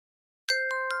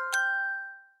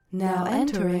Now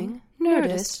entering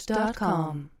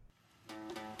Nerdist.com.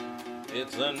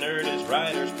 It's the Nerdist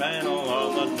Writers Panel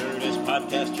on the Nerdist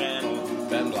Podcast Channel.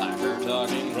 Ben Blacker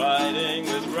talking writing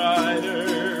with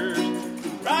writers.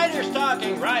 Writers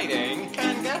talking writing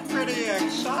can get pretty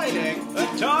exciting. The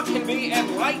talk can be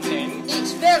enlightening.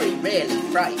 It's very rarely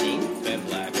frightening. Ben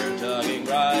Blacker talking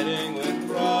writing with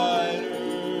writers.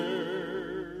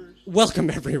 Welcome,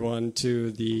 everyone,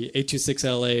 to the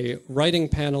 826LA Writing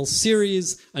Panel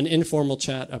Series, an informal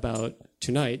chat about,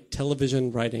 tonight,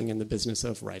 television writing and the business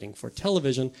of writing for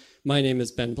television. My name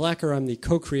is Ben Blacker. I'm the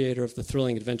co-creator of the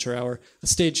Thrilling Adventure Hour, a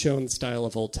stage show in the style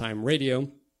of old-time radio.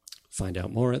 Find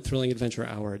out more at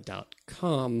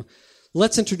thrillingadventurehour.com.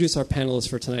 Let's introduce our panelists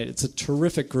for tonight. It's a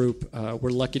terrific group. We're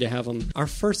lucky to have them. Our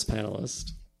first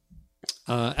panelist,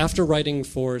 after writing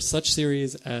for such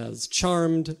series as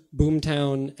Charmed,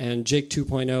 Boomtown, and Jake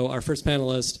 2.0, our first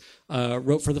panelist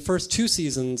wrote for the first two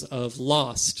seasons of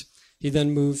Lost. He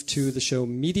then moved to the show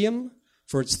Medium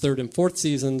for its third and fourth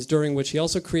seasons, during which he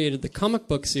also created the comic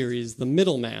book series The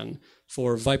Middleman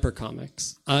for Viper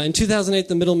Comics. In 2008,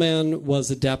 The Middleman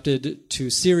was adapted to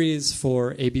series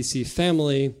for ABC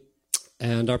Family,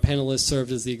 and our panelist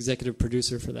served as the executive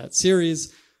producer for that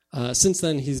series. Since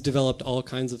then, he's developed all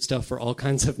kinds of stuff for all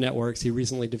kinds of networks. He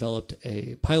recently developed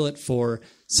a pilot for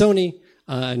Sony,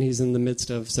 and he's in the midst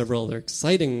of several other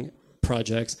exciting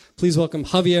projects. Please welcome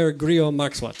Javier Grillo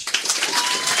Marxuach.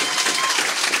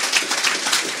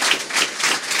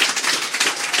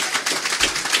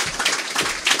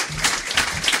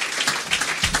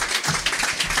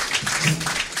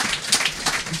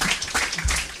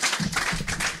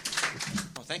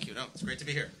 Oh, thank you. No, it's great to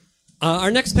be here.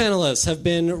 Our next panelists have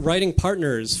been writing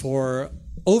partners for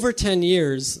over 10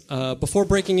 years. Before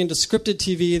breaking into scripted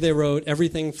TV, they wrote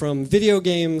everything from video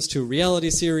games to reality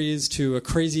series to a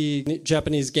crazy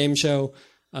Japanese game show,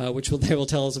 which they will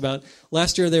tell us about.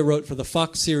 Last year, they wrote for the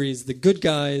Fox series The Good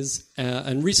Guys,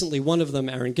 and recently one of them,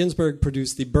 Aaron Ginsburg,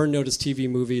 produced the Burn Notice TV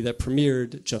movie that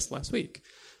premiered just last week.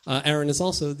 Aaron is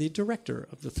also the director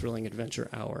of the Thrilling Adventure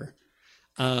Hour.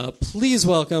 Please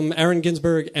welcome Aaron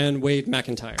Ginsburg and Wade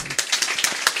McIntyre.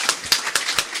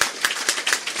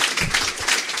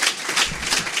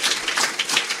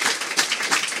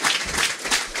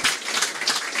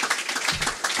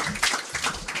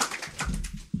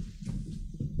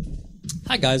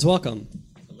 Hi, guys. Welcome.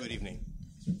 Good evening.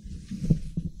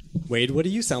 Wade, what do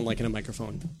you sound like in a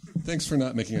microphone? Thanks for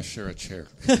not making us share a chair.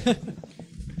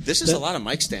 This is a lot of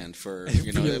mic stand for,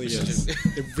 It really is.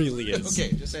 It really is.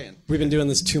 Okay, just saying. We've been doing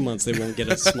this 2 months. They won't get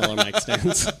us smaller mic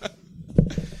stands.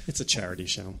 It's a charity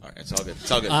show. All right, it's all good.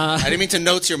 It's all good. I didn't mean to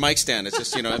note your mic stand. It's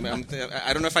just, I don't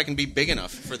know if I can be big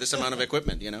enough for this amount of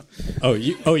equipment, Oh,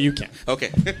 you can. Okay.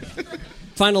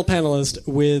 Final panelist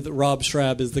with Rob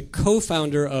Schrab is the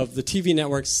co-founder of the TV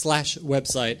network /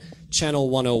 website Channel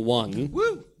 101.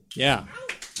 Woo! Yeah,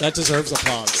 that deserves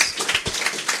applause.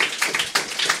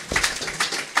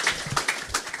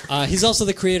 He's also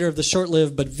the creator of the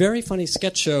short-lived but very funny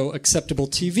sketch show Acceptable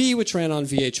TV, which ran on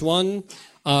VH1.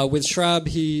 With Schrab,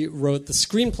 he wrote the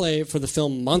screenplay for the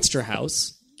film Monster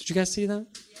House. Did you guys see that?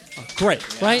 Oh,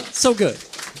 great, right? So good.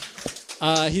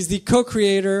 He's the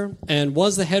co-creator and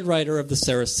was the head writer of the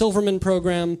Sarah Silverman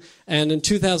program, and in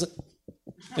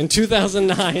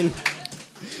 2009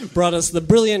 brought us the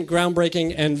brilliant,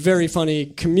 groundbreaking, and very funny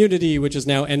Community, which is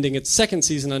now ending its second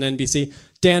season on NBC.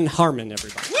 Dan Harmon,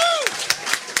 everybody. Woo!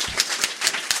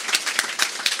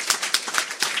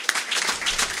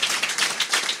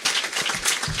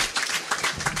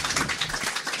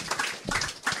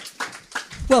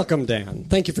 Welcome, Dan.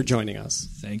 Thank you for joining us.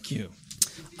 Thank you.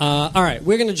 All right,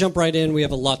 we're going to jump right in. We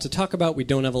have a lot to talk about. We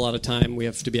don't have a lot of time. We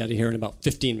have to be out of here in about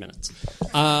 15 minutes.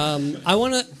 I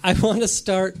want to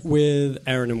start with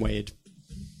Aaron and Wade.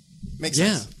 Makes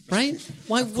sense. Yeah, right?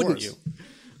 Why wouldn't you?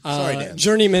 Sorry, Dan.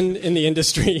 Journeyman in the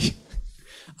industry.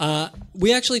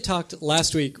 We actually talked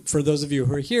last week, for those of you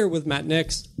who are here, with Matt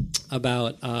Nix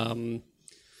about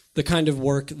the kind of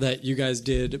work that you guys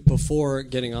did before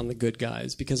getting on The Good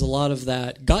Guys, because a lot of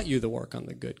that got you the work on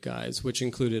The Good Guys, which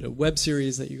included a web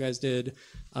series that you guys did,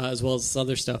 as well as this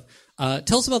other stuff.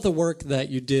 Tell us about the work that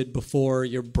you did before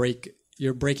your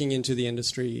breaking into the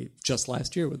industry just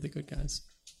last year with The Good Guys.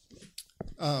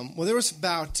 Well, there was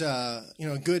about a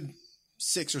good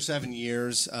 6 or 7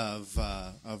 years of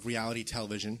reality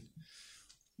television,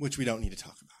 which we don't need to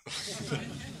talk about.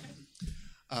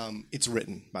 It's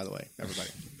written, by the way, everybody.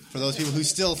 For those people who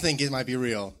still think it might be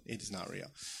real, it is not real.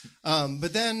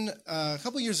 But then a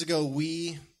couple years ago,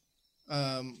 we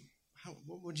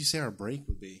what would you say our break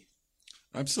would be?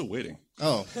 I'm still waiting.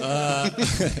 Oh.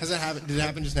 Has it happened? Did it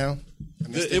happen just now?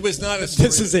 It was not a story.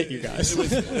 This is it, you guys.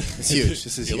 It's huge.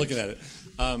 This is You're huge. looking at it.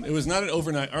 It was not an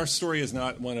overnight. Our story is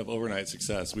not one of overnight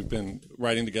success. We've been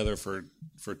writing together for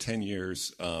 10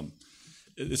 years.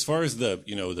 As far as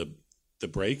the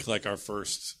break, like our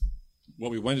first,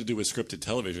 what we wanted to do was scripted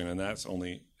television, and that's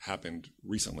only happened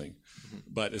recently. Mm-hmm.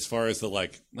 But as far as the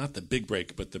not the big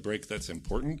break, but the break that's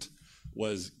important,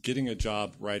 was getting a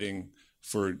job writing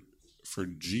for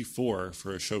G4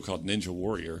 for a show called Ninja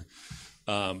Warrior,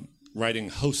 writing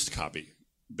host copy,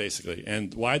 basically.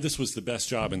 And why this was the best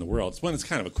job in the world, it's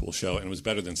kind of a cool show, and it was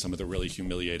better than some of the really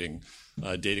humiliating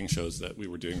dating shows that we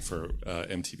were doing for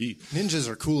MTV. Ninjas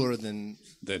are cooler than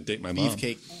Date My Mom.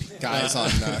 beefcake guys on...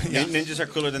 Ninjas are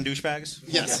cooler than douchebags?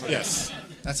 Yes. Yes.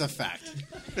 That's a fact.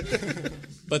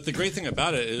 But the great thing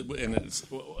about it, and it's,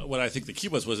 what I think the key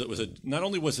was it was not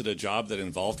only was it a job that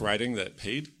involved writing that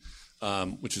paid,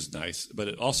 which is nice, but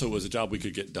it also was a job we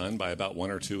could get done by about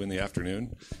 1 or 2 in the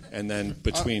afternoon, and then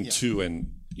between 2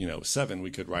 and 7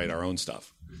 we could write our own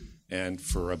stuff. And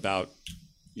for about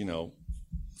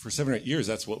for 7 or 8 years,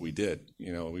 that's what we did.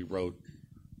 We wrote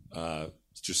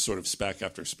just sort of spec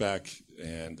after spec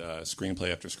and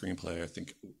screenplay after screenplay. I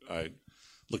think I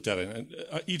looked at it, and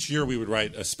each year we would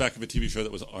write a spec of a TV show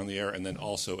that was on the air, and then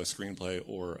also a screenplay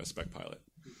or a spec pilot.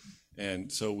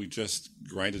 And so we just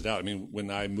grinded it out. I mean,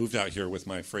 when I moved out here with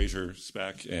my Frasier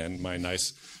spec and my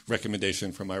nice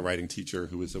recommendation from my writing teacher,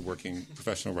 who was a working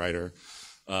professional writer,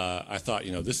 I thought,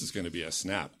 this is going to be a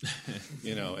snap,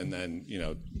 and then,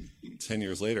 10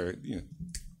 years later,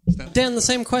 snap. Dan, the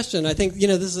same question. I think,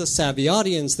 this is a savvy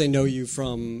audience. They know you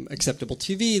from Acceptable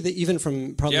TV, even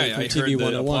from probably from I TV heard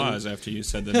 101. the applause after you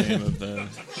said the name of the...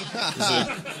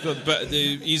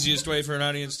 the easiest way for an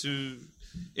audience to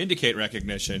indicate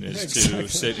recognition is to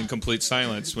sit in complete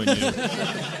silence when you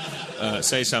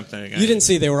say something. You didn't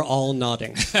see they were all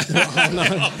nodding.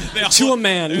 To a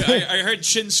man. I heard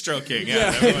chin stroking.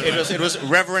 Yeah. It was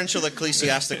reverential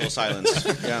ecclesiastical silence.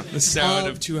 Yeah. The sound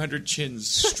of 200 chins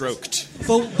stroked.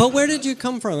 But where did you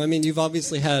come from? I mean, you've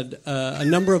obviously had a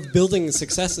number of building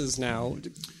successes now,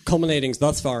 culminating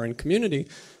thus far in Community.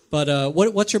 But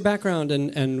what's your background,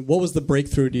 and what was the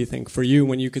breakthrough, do you think, for you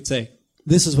when you could say,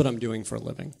 this is what I'm doing for a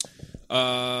living?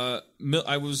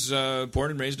 I was born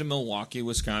and raised in Milwaukee,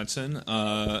 Wisconsin.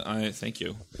 Thank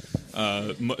you.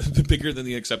 Bigger than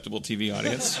the Acceptable TV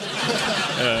audience.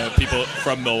 People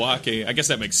from Milwaukee. I guess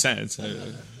that makes sense.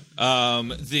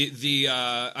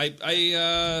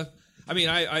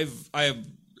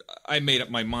 I made up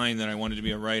my mind that I wanted to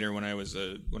be a writer when I was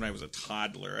a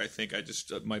toddler. I think I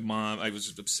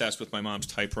was obsessed with my mom's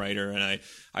typewriter, and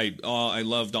I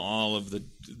loved all of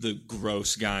the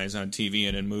gross guys on TV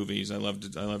and in movies. I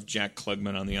loved Jack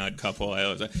Klugman on The Odd Couple. I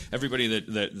loved everybody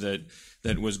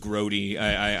that was grody.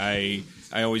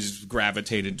 I always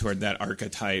gravitated toward that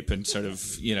archetype and sort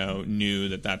of knew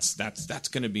that's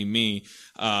going to be me.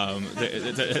 I'll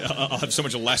have so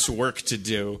much less work to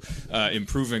do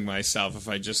improving myself if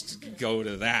I just go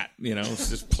to that.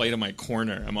 Just play to my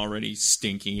corner. I'm already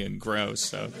stinky and gross.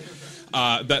 So,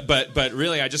 but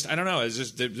really, I don't know. It's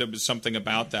just there was something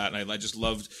about that, and I just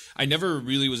loved. I never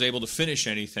really was able to finish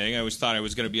anything. I always thought I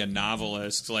was going to be a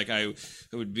novelist. Like I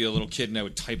would be a little kid and I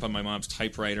would type on my mom's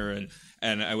typewriter,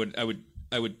 and I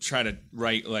would try to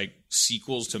write like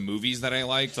sequels to movies that I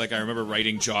liked. Like I remember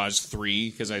writing Jaws 3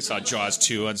 because I saw Jaws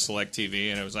 2 on Select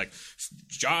TV, and it was like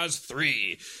Jaws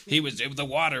 3. The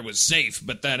water was safe,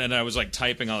 but then and I was like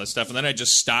typing all this stuff, and then I'd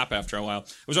just stop after a while.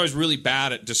 I was always really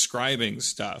bad at describing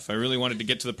stuff. I really wanted to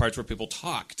get to the parts where people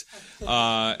talked,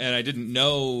 and I didn't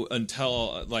know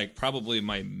until like probably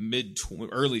my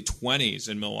early 20s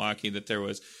in Milwaukee that there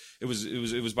was. It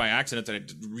was by accident that I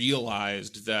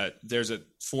realized that there's a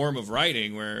form of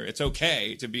writing where it's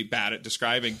okay to be bad at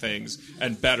describing things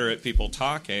and better at people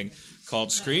talking, called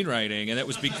screenwriting, and it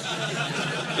was because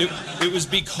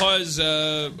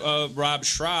Rob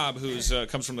Schraub, who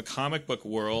comes from the comic book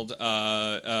world,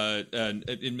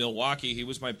 in Milwaukee, he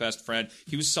was my best friend.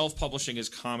 He was self-publishing his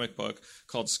comic book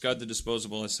called Scud the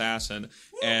Disposable Assassin,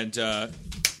 and.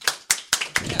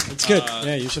 It's good.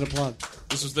 Yeah, you should applaud.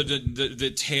 This was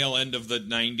the tail end of the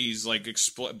 90s, like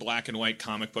black and white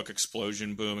comic book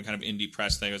explosion boom and kind of indie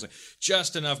press thing. It was like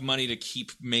just enough money to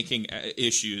keep making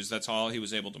issues. That's all he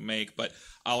was able to make. But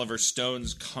Oliver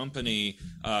Stone's company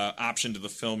optioned the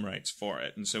film rights for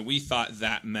it. And so we thought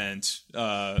that meant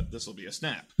this will be a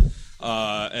snap.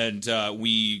 And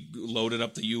we loaded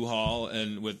up the U-Haul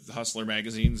and with Hustler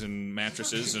magazines and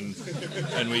mattresses, and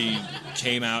we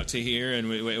came out to here, and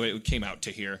we came out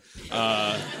to here.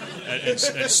 and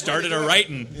started a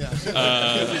writing.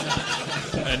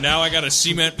 And now I got a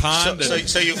cement pond.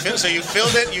 So you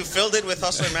filled it with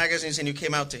Hustler magazines, and you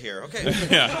came out to here. Okay.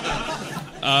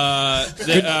 Yeah.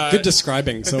 Good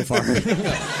describing so far.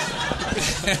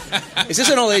 Is this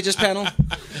an all ages panel?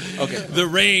 Okay. The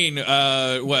rain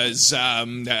was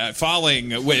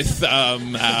falling with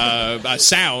a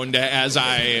sound as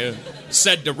I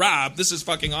said to Rob, "This is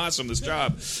fucking awesome. This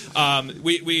job."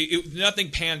 Nothing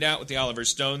panned out with the Oliver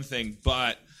Stone thing,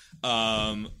 but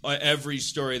every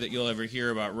story that you'll ever hear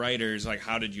about writers, like,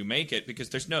 how did you make it? Because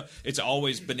it's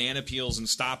always banana peels and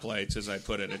stoplights, as I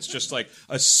put it. It's just like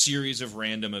a series of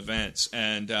random events,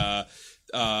 and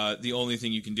the only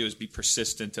thing you can do is be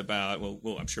persistent about.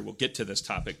 Well, I'm sure we'll get to this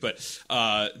topic, but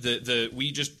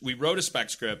we wrote a spec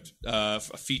script, a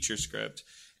feature script.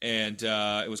 And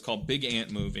it was called Big Ant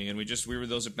Movie, and we were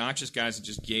those obnoxious guys that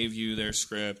just gave you their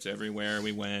script everywhere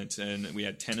we went, and we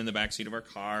had 10 in the backseat of our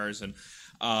cars, and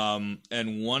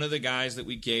one of the guys that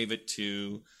we gave it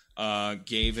to a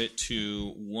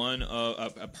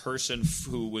person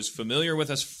who was familiar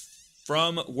with us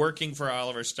from working for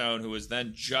Oliver Stone, who was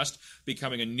then just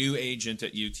becoming a new agent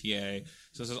at UTA.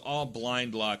 So this is all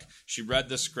blind luck. She read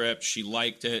the script. She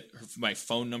liked it. My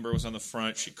phone number was on the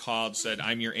front. She called, said,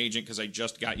 "I'm your agent because I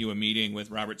just got you a meeting with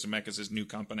Robert Zemeckis' new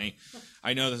company.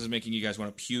 I know this is making you guys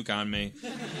want to puke on me."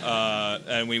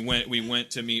 And we went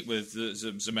to meet with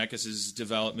Zemeckis'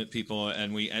 development people,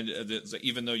 and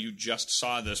even though you just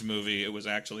saw this movie, it was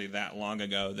actually that long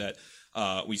ago that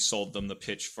we sold them the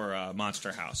pitch for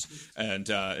Monster House, and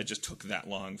it just took that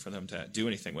long for them to do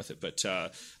anything with it. But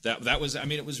that was, I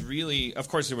mean, it was really, of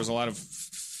course, there was a lot of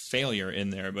failure in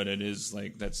there, but it is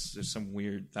like there's some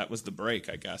weird. That was the break,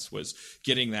 I guess, was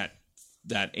getting that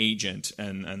agent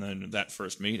and then that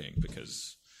first meeting,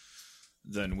 because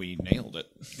then we nailed it.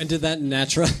 And did that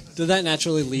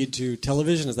naturally lead to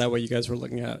television? Is that what you guys were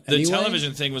looking at anyway? The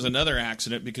television thing was another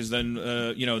accident, because then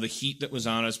the heat that was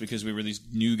on us, because we were these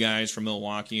new guys from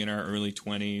Milwaukee in our early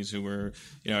 20s who were,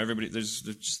 everybody, there's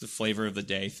just the flavor of the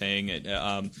day thing.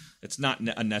 It's not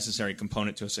a necessary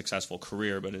component to a successful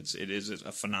career, but it is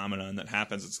a phenomenon that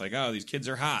happens. It's like, oh, these kids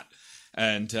are hot.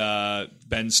 And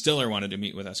Ben Stiller wanted to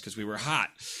meet with us because we were hot.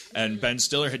 And Ben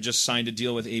Stiller had just signed a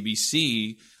deal with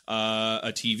ABC,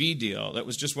 a TV deal. That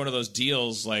was just one of those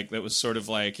deals, like, that was sort of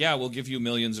like, yeah, we'll give you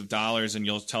millions of dollars and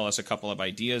you'll tell us a couple of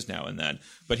ideas now and then.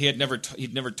 But he'd never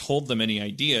told them any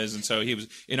ideas. And so he was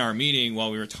in our meeting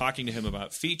while we were talking to him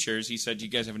about features. He said, "Do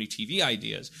you guys have any TV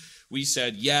ideas?" We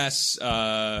said yes,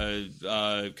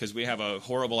 because we have a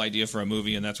horrible idea for a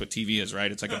movie, and that's what TV is, right?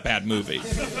 It's like a bad movie.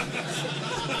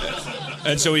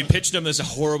 And so we pitched him this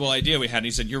horrible idea we had, and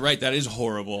he said, "You're right, that is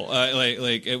horrible."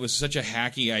 Like it was such a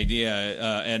hacky idea,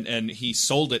 and he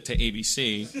sold it to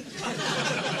ABC.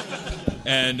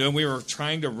 And when we were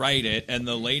trying to write it, and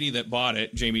the lady that bought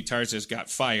it, Jamie Tarsis, got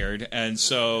fired, and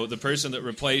so the person that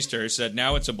replaced her said,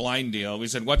 "Now it's a blind deal." We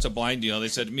said, "What's a blind deal?" They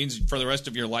said, "It means for the rest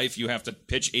of your life you have to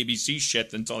pitch ABC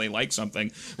shit until they like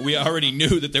something." We already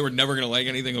knew that they were never going to like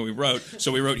anything that we wrote,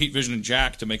 so we wrote Heat, Vision, and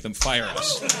Jack to make them fire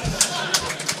us.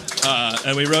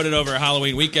 And we wrote it over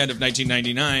Halloween weekend of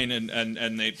 1999,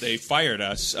 and they fired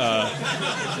us.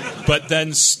 But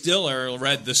then Stiller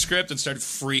read the script and started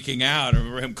freaking out. I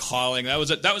remember him calling. That was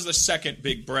the second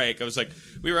big break. I was like,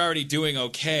 we were already doing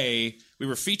okay. We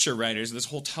were feature writers, and this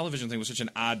whole television thing was such an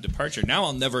odd departure. Now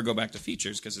I'll never go back to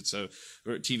features because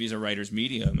TV's a writer's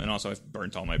medium, and also I've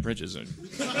burnt all my bridges and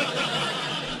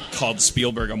called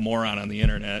Spielberg a moron on the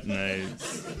internet, and I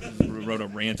wrote a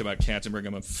rant about Katzenberg.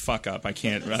 I'm a fuck up.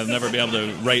 I'll never be able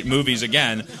to write movies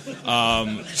again.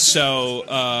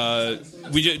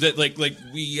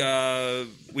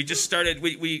 We just started.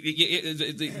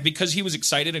 Because he was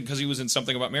excited and because he was in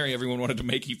Something About Mary, everyone wanted to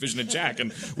make Heat, Vision, and Jack,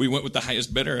 and we went with the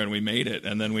highest bidder and we made it.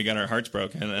 And then we got our hearts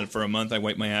broken. And for a month, I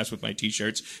wiped my ass with my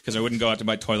T-shirts because I wouldn't go out to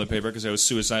buy toilet paper because I was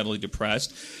suicidally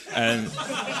depressed. And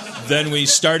then we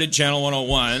started Channel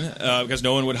 101 because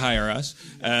no one would hire us.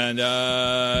 And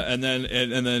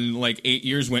then like 8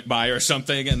 years went by or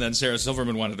something. And then Sarah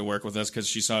Silverman wanted to work with us because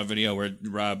she saw a video where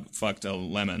Rob fucked a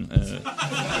lemon.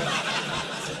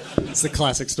 It's the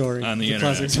classic story. On the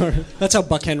internet. Classic story. That's how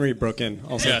Buck Henry broke in,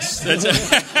 also. Yes.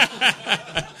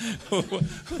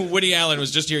 Woody Allen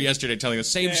was just here yesterday telling the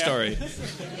same story.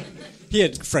 He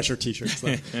had fresher T-shirts,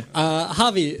 though.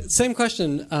 Javi, same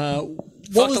question. Fuck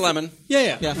the lemon.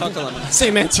 Yeah, fuck the lemon.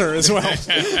 Same answer as well.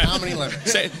 How many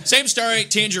lemons? Same story,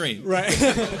 tangerine. Right.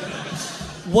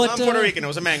 I'm Puerto Rican. It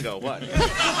was a mango. What?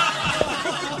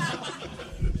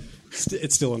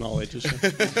 It's still an all-ages show.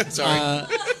 Sorry.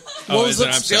 What was the,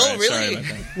 I'm still sorry. really? Sorry about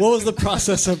that. what was the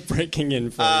process of breaking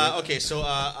in for you? Okay, so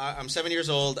I'm 7 years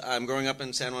old. I'm growing up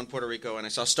in San Juan, Puerto Rico, and I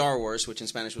saw Star Wars, which in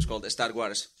Spanish was called Estar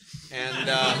Juarez. And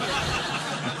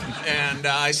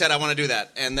I said, I want to do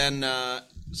that. And then,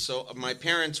 so my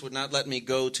parents would not let me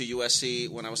go to USC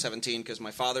when I was 17 because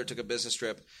my father took a business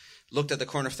trip, looked at the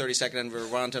corner of 32nd and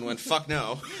Vermont and went, fuck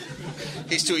no,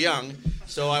 he's too young.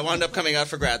 So I wound up coming out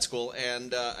for grad school,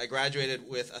 and I graduated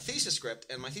with a thesis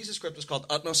script, and my thesis script was called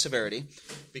Utmost Severity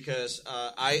because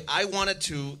I wanted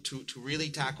to really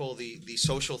tackle the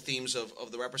social themes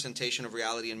of the representation of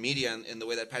reality in media in the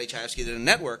way that Patty Chayefsky did in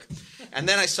Network. And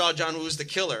then I saw John Woo's The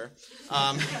Killer,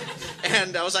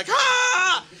 and I was like,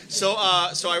 ah! So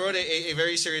I wrote a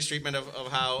very serious treatment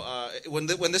of how, when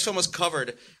this film was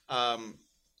covered,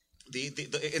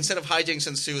 instead of hijinks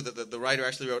ensue, the writer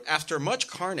actually wrote, after much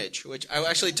carnage, which I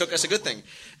actually took as a good thing.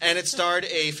 And it starred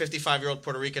a 55-year-old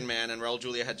Puerto Rican man, and Raul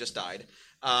Julia had just died.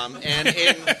 And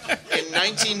in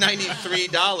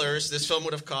 $1993, this film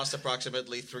would have cost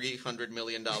approximately $300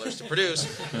 million to produce.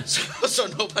 So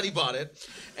nobody bought it.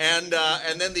 And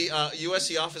then the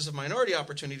USC Office of Minority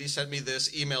Opportunity sent me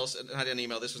this email, not an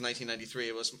email, this was 1993,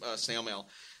 it was snail mail.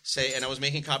 And I was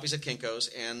making copies at Kinko's,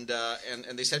 and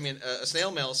they sent me a snail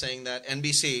mail saying that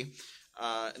NBC,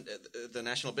 the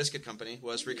National Biscuit Company,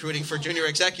 was recruiting for junior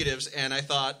executives, and I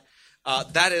thought,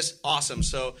 that is awesome.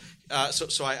 So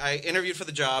I interviewed for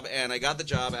the job, and I got the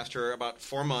job after about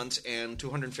 4 months and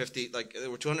 250, there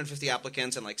were 250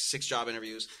 applicants and 6 job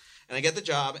interviews, and I get the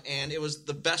job, and it was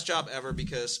the best job ever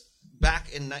because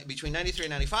back in between 93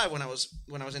 and 95 when I was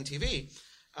in TV,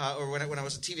 or when I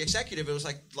was a TV executive, it was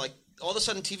like all of a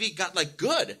sudden TV got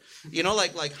good,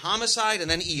 like Homicide, and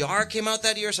then ER came out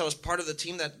that year. So I was part of the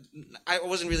team that I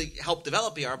wasn't really helped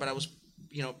develop ER, but I was,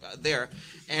 there,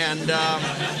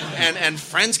 and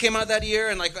Friends came out that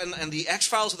year, and the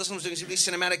X-Files. So this one was doing really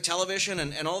cinematic television,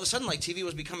 and all of a sudden TV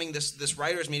was becoming this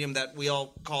writer's medium that we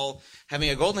all call having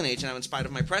a golden age, and I'm in spite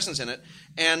of my presence in it,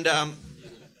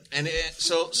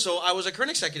 So I was a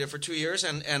current executive for 2 years,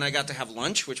 and I got to have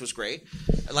lunch, which was great.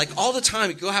 All the time,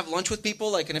 you could go have lunch with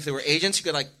people, and if they were agents, you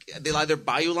could they'll either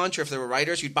buy you lunch, or if they were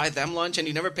writers, you'd buy them lunch, and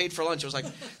you never paid for lunch. It was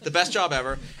the best job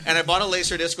ever. And I bought a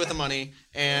Laserdisc with the money,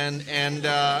 and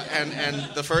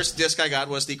the first disc I got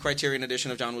was the Criterion edition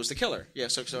of John Woo's The Killer. Yeah.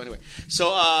 So anyway,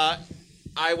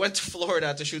 I went to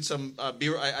Florida to shoot some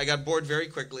I got bored very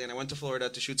quickly, and I went to Florida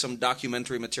to shoot some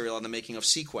documentary material on the making of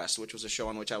Sequest, which was a show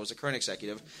on which I was a current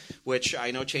executive, which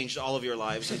I know changed all of your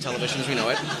lives in television as we know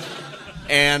it.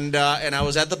 And I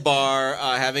was at the bar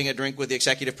having a drink with the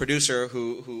executive producer,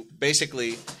 who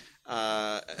basically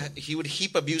he would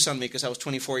heap abuse on me because I was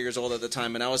 24 years old at the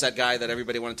time, and I was that guy that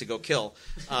everybody wanted to go kill.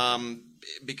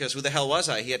 Because who the hell was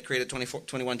I? He had created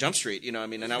 21 Jump Street,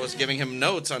 and I was giving him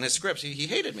notes on his scripts. He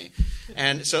hated me.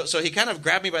 And so he kind of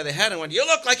grabbed me by the head and went, "You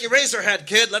look like Eraserhead,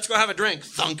 kid. Let's go have a drink."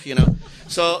 Thunk,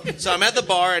 So I'm at the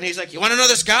bar, and he's like, "You want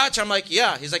another scotch?" I'm like,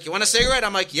 "Yeah." He's like, "You want a cigarette?"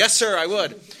 I'm like, "Yes, sir, I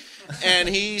would." And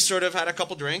he sort of had a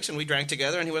couple drinks, and we drank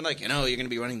together, and he went you're going to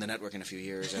be running the network in a few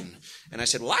years. And I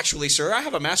said, "Well, actually, sir, I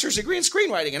have a master's degree in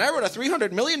screenwriting, and I wrote a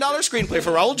 $300 million screenplay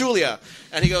for Raul Julia."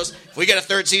 And he goes, "If we get a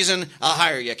third season, I'll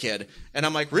hire you, kid." And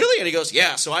I'm like, "Really?" And he goes,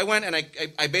 "Yeah." So I went, and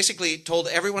I basically told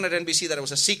everyone at NBC that it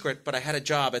was a secret, but I had a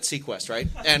job at Sequest, right?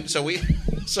 And so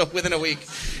within a week,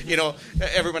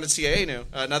 everyone at CAA knew.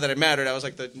 Not that it mattered. I was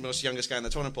the most youngest guy in the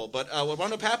totem pole. But what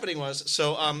wound up happening was,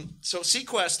 so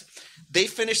Sequest, they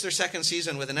finished their second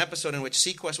season with an episode in which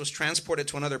Sequest was transported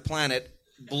to another planet,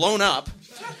 blown up,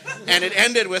 and it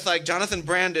ended with Jonathan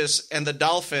Brandis and the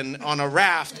dolphin on a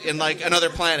raft in another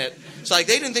planet. So they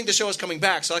didn't think the show was coming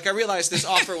back. So I realized this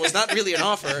offer was not really an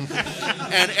offer, and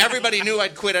everybody knew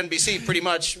I'd quit NBC pretty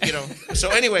much.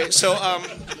 So anyway, that's a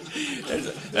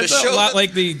lot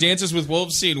like the Dances with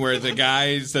Wolves scene where the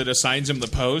guy that assigns him the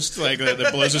post, that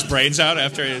blows his brains out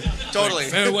after he, totally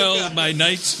farewell, my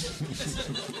knight.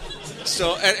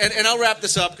 So and I'll wrap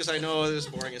this up because I know this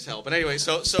is boring as hell. But anyway,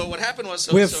 so what happened was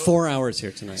we have 4 hours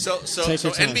here tonight. So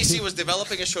NBC was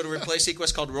developing a show to replace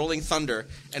Sequest called Rolling Thunder,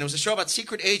 and it was a show about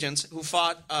secret agents who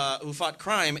fought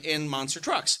crime in monster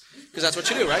trucks, because that's what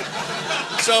you do, right?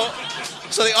 So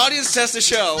the audience tests the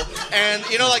show, and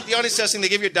the audience testing, they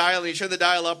give you a dial, and you turn the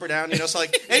dial up or down. So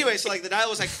the dial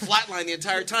was flatline the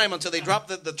entire time until they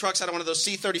dropped the trucks out of one of those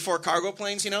C-34 cargo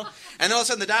planes, and then all of a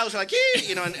sudden the dials were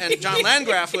and John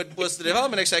Landgraf was the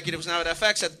development executive, was now at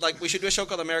FX, said we should do a show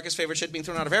called America's Favorite Shit Being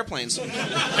Thrown Out of Airplanes.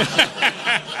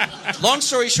 Long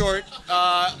story short,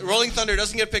 Rolling Thunder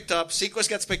doesn't get picked up. Sequest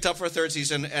gets picked up for a third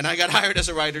season, and I got hired as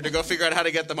a writer to go figure out how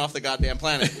to get them off the goddamn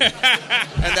planet.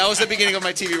 And that was the beginning of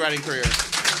my TV writing career.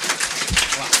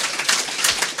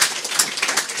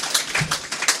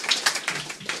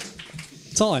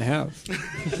 That's all I have.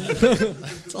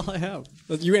 That's all I have.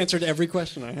 You answered every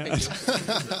question I had.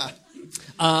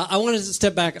 I wanted to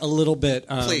step back a little bit.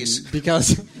 Please.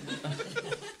 Because,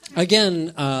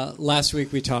 again, last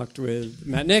week we talked with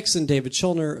Matt Nix and David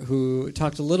Schulner, who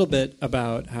talked a little bit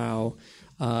about how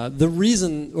the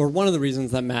reason, or one of the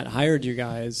reasons that Matt hired you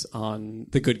guys on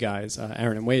The Good Guys,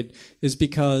 Aaron and Wade, is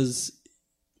because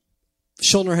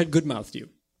Schulner had good-mouthed you.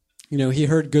 You know, he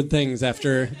heard good things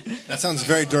after... That sounds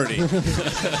very dirty.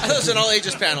 That was an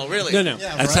all-ages panel, really. No. Yeah,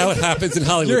 That's right? how it happens in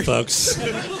Hollywood, folks.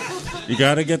 You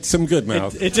got to get some good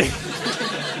mouth. It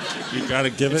You got to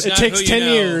give it. not takes who you 10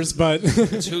 know. years, but...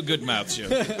 It's who good mouths you.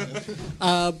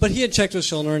 But he had checked with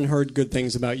Schulner and heard good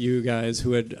things about you guys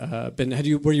who had been...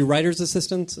 Were you writer's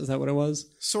assistants? Is that what it was?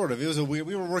 Sort of. It was a weird.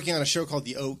 We were working on a show called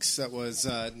The Oaks that was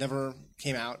never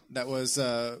came out. That was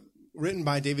written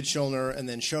by David Schulner and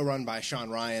then showrun by Sean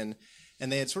Ryan. And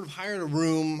they had sort of hired a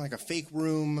room, like a fake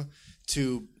room,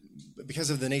 to, because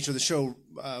of the nature of the show,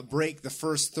 break the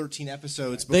first 13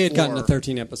 episodes before. They had gotten a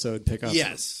 13-episode pickup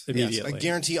immediately. Yes, a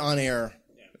guarantee on air.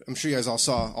 I'm sure you guys all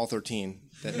saw all 13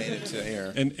 that made it to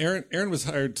air. And Aaron was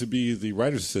hired to be the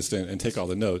writer's assistant and take all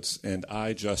the notes, and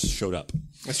I just showed up.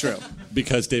 That's true.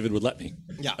 Because David would let me.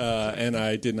 Yeah. And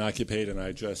I did not get paid, and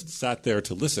I just sat there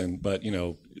to listen. But, you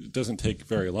know, it doesn't take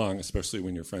very long, especially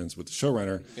when you're friends with the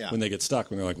showrunner, when they get stuck,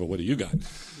 when they're like, well, what do you got?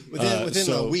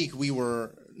 Within a week, we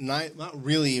were not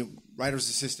really writer's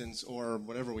assistants or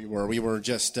whatever we were. We were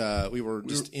just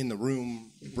in the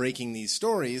room breaking these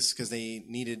stories because they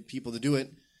needed people to do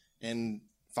it, and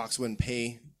Fox wouldn't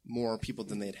pay more people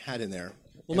than they'd had in there.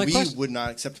 Well, and we would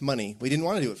not accept money. We didn't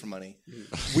want to do it for money.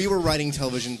 We were writing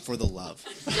television for the love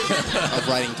of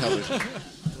writing television,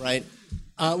 right?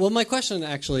 Well, my question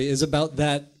actually is about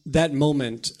that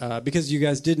moment because you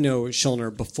guys did know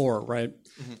Schulner before, right?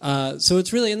 Mm-hmm. So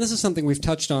it's really, and this is something we've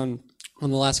touched on in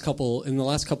the last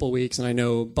couple weeks, and I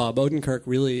know Bob Odenkirk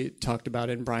really talked about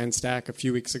it in Brian Stack a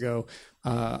few weeks ago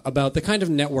about the kind of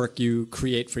network you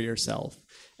create for yourself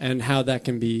and how that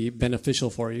can be beneficial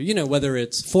for you. You know, whether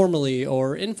it's formally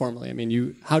or informally. I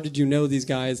mean, how did you know these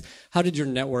guys? How did your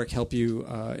network help you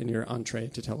in your entree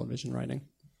to television writing?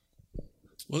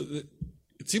 Well,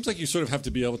 it seems like you sort of have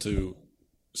to be able to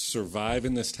survive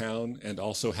in this town and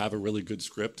also have a really good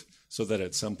script so that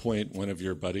at some point one of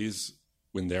your buddies,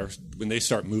 when they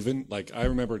start moving, like I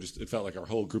remember it felt like our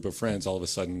whole group of friends all of a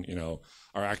sudden, you know,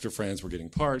 our actor friends were getting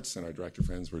parts and our director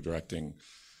friends were directing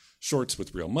shorts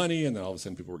with real money, and then all of a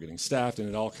sudden people were getting staffed, and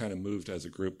it all kind of moved as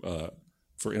a group.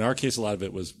 In our case, a lot of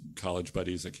it was college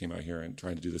buddies that came out here and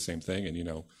trying to do the same thing, and you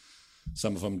know,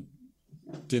 some of them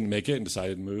didn't make it and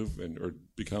decided to move or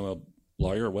become a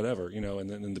lawyer or whatever, you know, and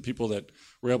then the people that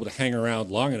were able to hang around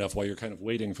long enough while you're kind of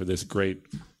waiting for this great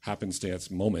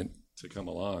happenstance moment to come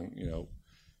along, you know,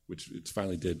 which it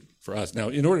finally did for us. Now,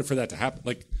 in order for that to happen,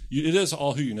 like it is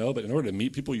all who you know, but in order to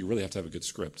meet people, you really have to have a good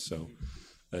script. So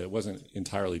it wasn't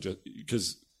entirely just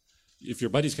because if your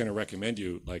buddy's going to recommend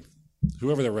you, like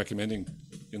whoever they're recommending,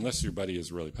 unless your buddy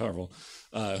is really powerful,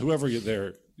 whoever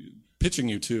they're pitching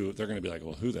you to, they're going to be like,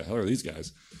 well, who the hell are these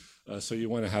guys? So you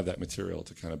want to have that material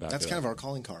to kind of back That's it kind up. of our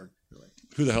calling card. Really.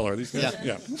 Who the hell are these guys?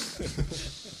 Yeah.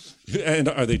 And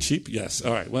are they cheap? Yes.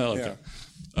 All right. Well, okay.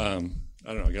 Yeah.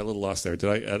 I don't know. I got a little lost there. Did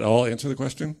I at all answer the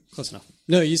question? Close enough.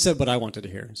 No, you said what I wanted to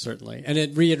hear, certainly. And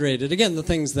it reiterated, again, the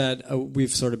things that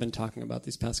we've sort of been talking about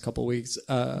these past couple weeks.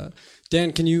 Dan,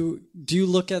 do you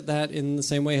look at that in the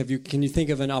same way? Can you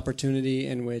think of an opportunity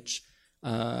in which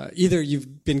either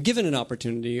you've been given an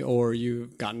opportunity or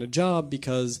you've gotten a job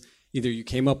because either you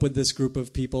came up with this group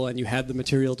of people and you had the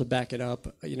material to back it up?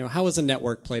 You know, how has a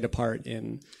network played a part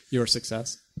in your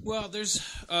success? Well, there's,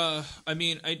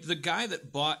 the guy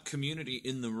that bought Community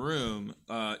in the Room,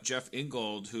 Jeff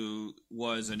Ingold, who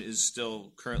was and is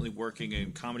still currently working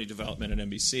in comedy development at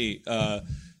NBC,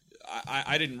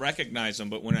 I didn't recognize him,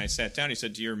 but when I sat down, he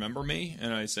said, "Do you remember me?"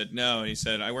 And I said, "No." And he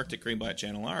said, "I worked at Greenblatt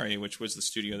Janellari, which was the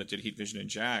studio that did Heat Vision and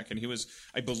Jack." And he was,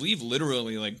 I believe,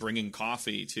 literally like bringing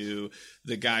coffee to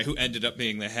the guy who ended up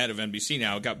being the head of NBC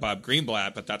now. It got Bob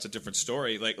Greenblatt, but that's a different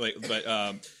story. He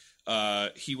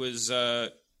was,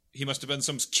 he must have been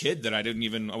some kid that I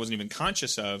wasn't even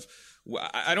conscious of.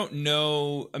 I don't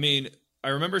know. I mean, I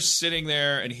remember sitting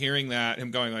there and hearing that,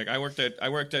 him going like, I worked at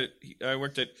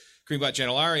Greenblatt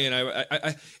Janellari, and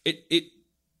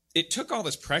it took all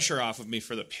this pressure off of me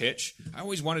for the pitch. I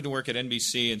always wanted to work at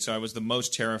NBC, and so I was the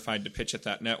most terrified to pitch at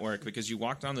that network, because you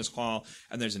walk down this hall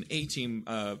and there's an A-Team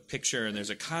picture, and there's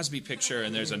a Cosby picture,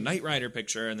 and there's a Knight Rider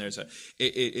picture, and there's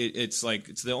it's like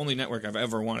it's the only network I've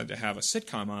ever wanted to have a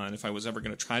sitcom on if I was ever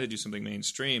going to try to do something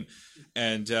mainstream,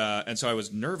 and so I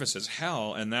was nervous as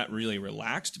hell, and that really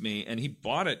relaxed me. And he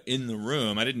bought it in the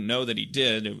room. I didn't know that he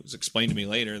did. It was explained to me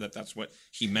later that that's what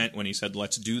he meant when he said,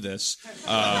 "Let's do this."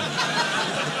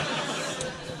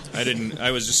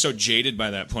 I was just so jaded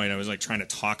by that point. I was like trying to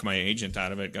talk my agent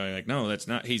out of it, going like, no, that's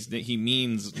not, he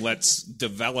means let's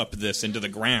develop this into the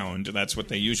ground. That's what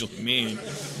they usually mean.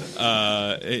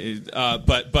 But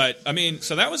I mean,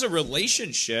 so that was a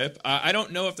relationship. I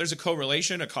don't know if there's a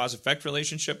correlation, a cause-effect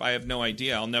relationship. I have no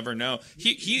idea. I'll never know.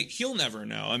 He'll never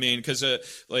know. I mean, because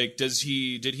like, did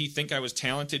he think I was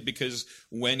talented because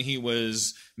when he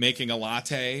was making a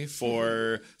latte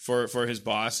for his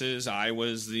bosses, I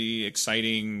was the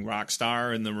exciting rock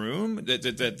star in the room?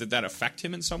 Did that affect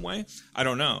him in some way? I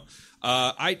don't know.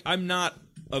 I'm not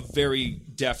a very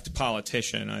deft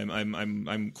politician.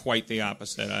 I'm quite the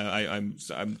opposite. I'm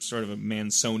sort of a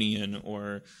Mansonian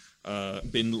or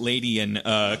Bin Ladenian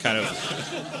kind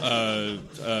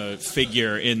of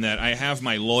figure, in that I have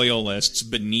my loyalists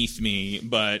beneath me,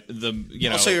 but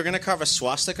Also, you're going to carve a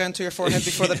swastika into your forehead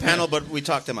before the panel, but we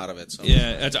talked him out of it. So.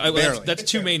 Yeah, that's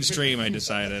too mainstream. I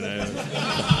decided.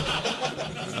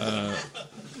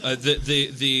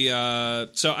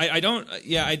 So I don't.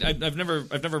 Yeah, I've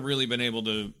never really been able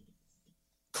to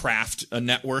craft a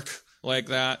network like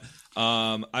that.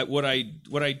 What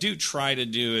I do try to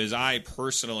do is, I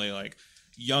personally, like,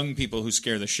 young people who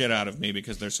scare the shit out of me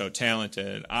because they're so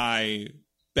talented, I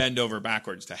bend over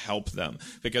backwards to help them,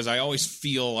 because I always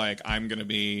feel like I'm going to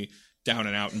be down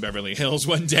and out in Beverly Hills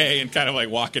one day and kind of like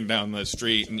walking down the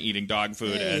street and eating dog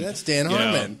food. Hey, and that's Dan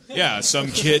Harmon.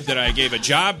 Some kid that I gave a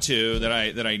job to,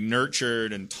 that I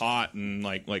nurtured and taught and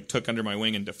like took under my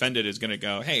wing and defended, is going to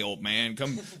go, "Hey, old man,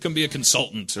 come be a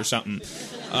consultant or something."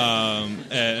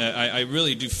 And I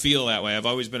really do feel that way. I've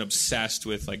always been obsessed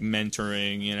with like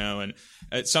mentoring, and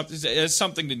it's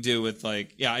something to do with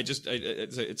like, I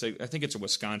think it's a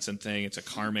Wisconsin thing. It's a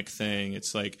karmic thing.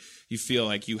 It's like you feel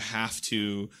like you have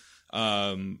to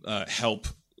help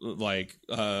like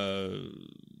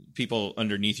people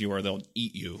underneath you, or they'll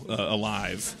eat you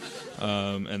alive,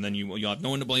 and then you'll have no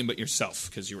one to blame but yourself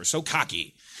because you were so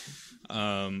cocky.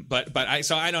 But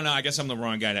I don't know. I guess I'm the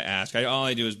wrong guy to ask. All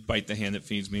I do is bite the hand that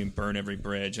feeds me and burn every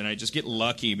bridge, and I just get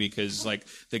lucky because like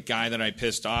the guy that I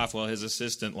pissed off, well, his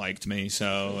assistant liked me,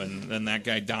 and then that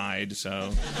guy died,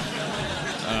 so.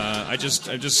 I just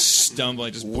stumble. I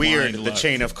just weird the luck.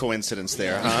 chain of coincidence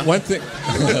there, huh? One thing.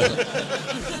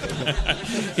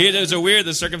 It was weird.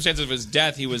 The circumstances of his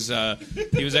death. He was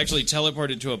actually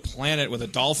teleported to a planet with a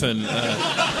dolphin,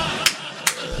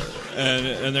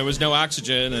 and there was no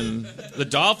oxygen. And the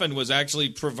dolphin was actually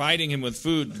providing him with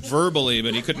food verbally,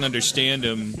 but he couldn't understand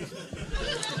him,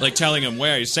 like telling him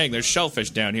where. He's saying, "There's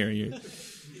shellfish down here."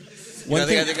 I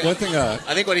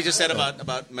think what he just said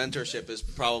about mentorship is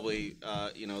probably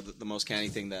the most canny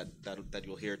thing that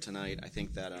you'll hear tonight. I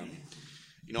think that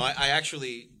I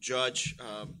actually judge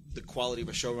the quality of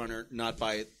a showrunner not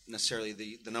by necessarily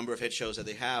the number of hit shows that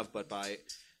they have, but by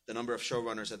the number of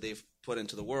showrunners that they've put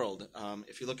into the world.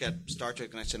 If you look at Star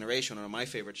Trek: Next Generation, one of my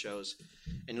favorite shows,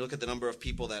 and you look at the number of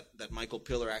people that Michael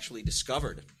Piller actually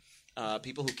discovered,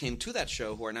 people who came to that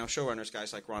show who are now showrunners,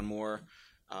 guys like Ron Moore,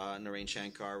 Narain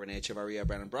Shankar, Renee Echevarria,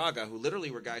 Brandon Braga, who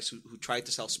literally were guys who tried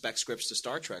to sell spec scripts to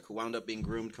Star Trek, who wound up being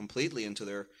groomed completely into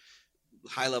their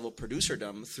high-level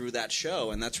producerdom through that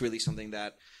show. And that's really something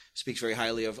that speaks very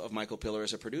highly of Michael Piller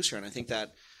as a producer. And I think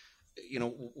that,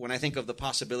 when I think of the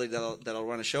possibility that I'll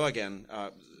run a show again,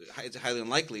 it's highly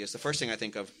unlikely. It's the first thing I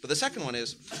think of. But the second one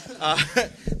is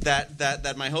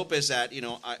that my hope is that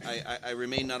I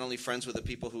remain not only friends with the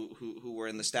people who were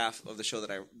in the staff of the show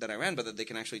that I ran, but that they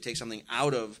can actually take something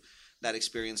out of that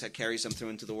experience that carries them through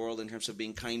into the world in terms of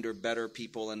being kinder, better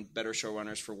people and better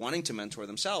showrunners for wanting to mentor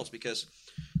themselves. Because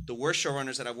the worst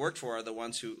showrunners that I've worked for are the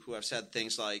ones who have said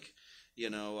things like,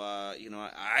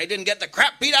 I didn't get the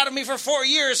crap beat out of me for 4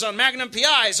 years on Magnum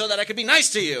PI so that I could be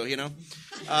nice to you, and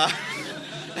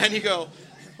you go,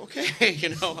 okay,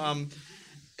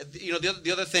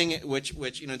 the other thing,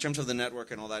 which in terms of the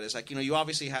network and all that, is like, you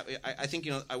obviously have. I think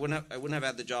I wouldn't have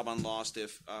had the job on Lost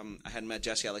if I hadn't met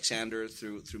Jesse Alexander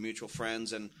through mutual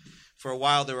friends, and for a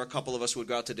while there were a couple of us who would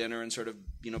go out to dinner and sort of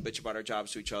bitch about our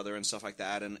jobs to each other and stuff like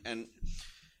that, and.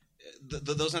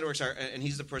 Those networks are, and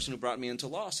he's the person who brought me into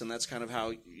Lost, and that's kind of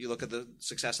how you look at the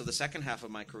success of the second half of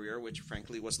my career, which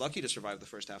frankly was lucky to survive the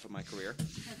first half of my career.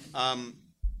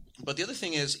 But the other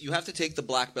thing is, you have to take the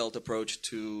black belt approach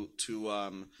to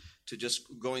just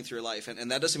going through your life,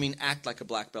 and that doesn't mean act like a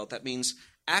black belt. That means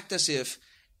act as if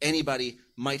anybody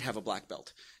might have a black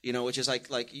belt. Which is like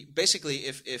basically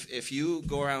if you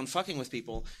go around fucking with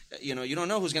people, you don't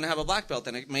know who's going to have a black belt,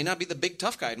 and it may not be the big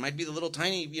tough guy. It might be the little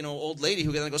tiny old lady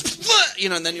who then goes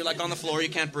and then you're like on the floor, you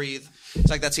can't breathe. It's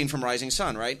like that scene from Rising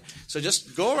Sun, right? So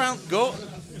just go around,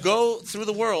 go through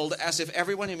the world as if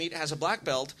everyone you meet has a black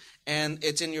belt, and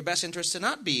it's in your best interest to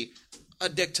not be a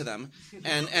dick to them,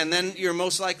 and then you're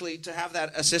most likely to have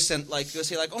that assistant go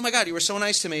say oh my God, you were so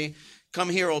nice to me. Come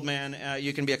here, old man.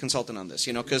 You can be a consultant on this,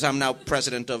 because I'm now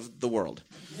president of the world.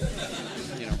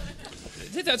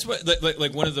 I think that's what,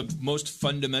 like one of the most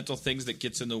fundamental things that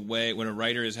gets in the way when a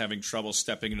writer is having trouble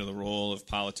stepping into the role of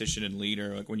politician and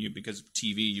leader. Like because of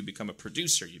TV, you become a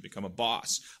producer, you become a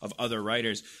boss of other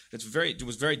writers. It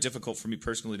was very difficult for me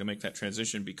personally to make that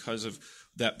transition because of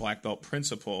that black belt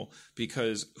principle.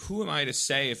 Because who am I to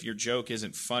say if your joke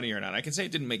isn't funny or not? I can say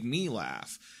it didn't make me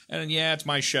laugh. And yeah, it's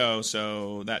my show,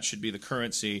 so that should be the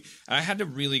currency. And I had to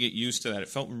really get used to that. It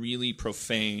felt really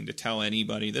profane to tell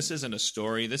anybody, this isn't a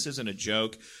story, this isn't a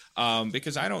joke,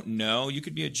 because I don't know. You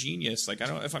could be a genius. Like, I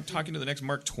don't. If I'm talking to the next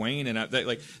Mark Twain, and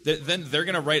then they're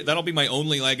gonna write. That'll be my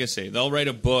only legacy. They'll write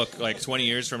a book 20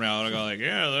 years from now, and I'll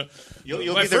go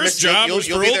my first job was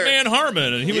for old man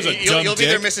Harmon, and he was a dumb You'll be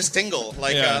dick. their Mrs. Tingle,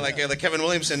 like the Kevin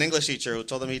Williamson English teacher who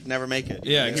told him he'd never make it.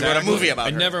 Yeah, exactly. He wrote a movie about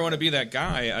her. I never want to be that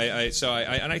guy.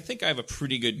 I think I have a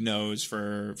pretty good nose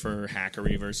for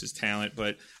hackery versus talent,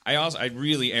 but I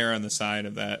really err on the side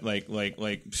of that.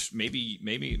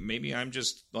 Maybe I'm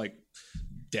just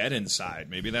dead inside.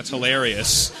 Maybe that's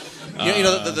hilarious.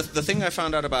 The thing I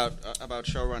found out about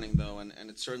show running though, and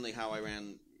it's certainly how I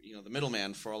ran the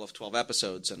middleman for all of 12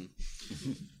 episodes, and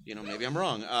maybe I'm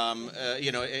wrong.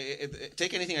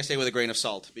 Take anything I say with a grain of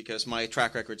salt, because my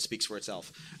track record speaks for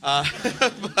itself.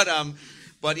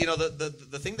 But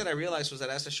the thing that I realized was that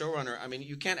as a showrunner, I mean,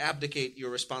 you can't abdicate your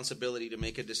responsibility to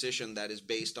make a decision that is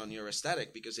based on your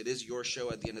aesthetic, because it is your show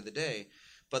at the end of the day.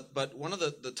 But one of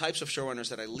the types of showrunners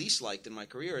that I least liked in my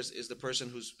career is the person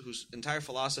whose entire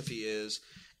philosophy is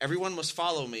everyone must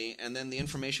follow me, and then the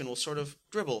information will sort of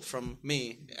dribble from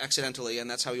me accidentally, and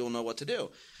that's how you'll know what to do.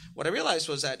 What I realized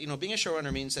was that being a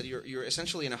showrunner means that you're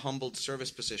essentially in a humbled service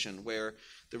position, where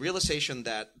the realization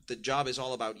that the job is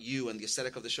all about you and the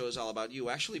aesthetic of the show is all about you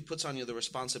actually puts on you the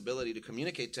responsibility to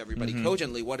communicate to everybody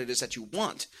cogently what it is that you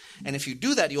want. And if you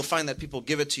do that, you'll find that people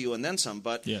give it to you and then some.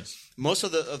 But most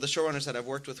of the showrunners that I've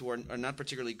worked with who are not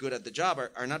particularly good at the job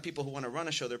are not people who want to run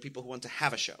a show. They're people who want to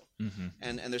have a show.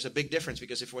 And there's a big difference,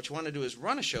 because if what you want to do is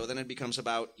run a show, then it becomes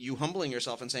about you humbling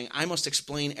yourself and saying, I must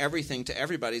explain everything to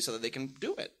everybody so that they can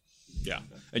do it. Yeah.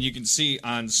 And you can see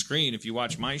on screen, if you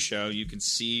watch my show, you can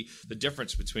see the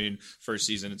difference between first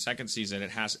season and second season.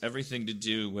 It has everything to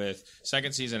do with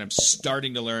second season. I'm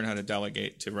starting to learn how to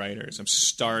delegate to writers. I'm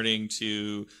starting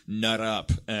to nut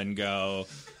up and go,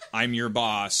 I'm your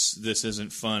boss. This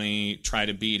isn't funny. Try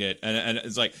to beat it. And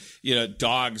it's like,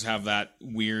 dogs have that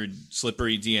weird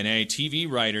slippery DNA.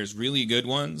 TV writers, really good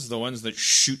ones, the ones that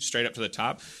shoot straight up to the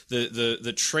top,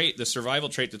 the trait, the survival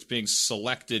trait that's being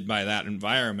selected by that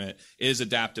environment is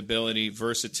adaptability,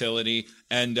 versatility,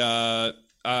 and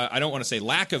I don't want to say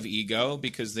lack of ego,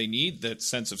 because they need that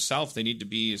sense of self. They need to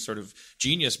be sort of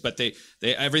genius, but they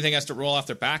everything has to roll off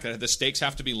their back. The stakes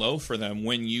have to be low for them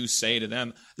when you say to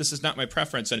them, "This is not my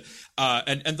preference." And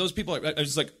those people are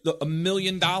just like $1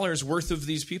 million worth of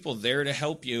these people there to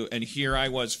help you. And here I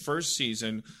was, first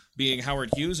season, being Howard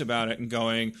Hughes about it and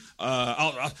going,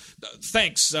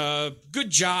 thanks, good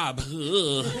job.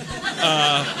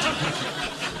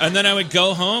 And then I would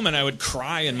go home and I would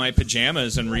cry in my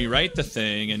pajamas and rewrite the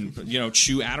thing and,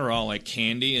 chew Adderall like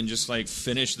candy and just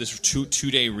finish this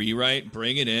two-day rewrite,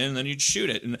 bring it in, and then you'd shoot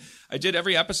it. And I did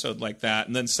every episode like that.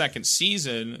 And then second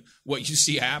season, what you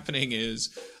see happening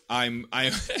is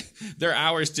their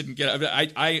hours didn't get.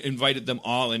 I invited them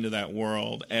all into that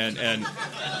world, and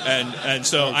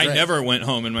so I never went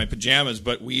home in my pajamas,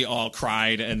 but we all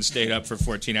cried and stayed up for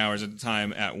 14 hours at a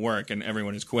time at work, and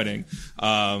everyone is quitting.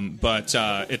 But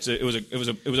it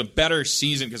was a better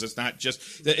season, because it's not just.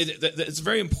 It's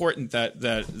very important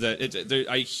that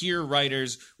I hear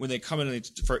writers when they come in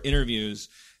for interviews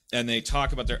and they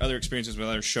talk about their other experiences with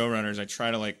other showrunners. I try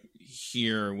to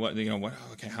hear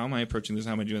how am I approaching this?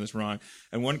 How am I doing this wrong?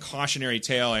 And one cautionary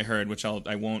tale I heard, which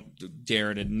I won't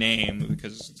dare to name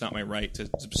because it's not my right to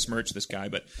besmirch this guy,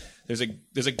 but there's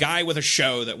a guy with a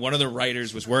show that one of the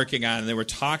writers was working on, and they were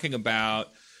talking about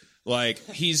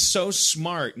he's so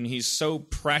smart and he's so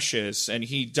precious, and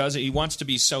he wants to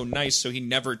be so nice, so he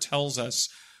never tells us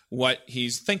what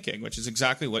he's thinking, which is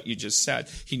exactly what you just said.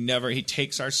 He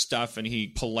takes our stuff and he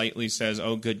politely says,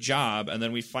 "Oh, good job," and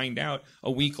then we find out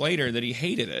a week later that he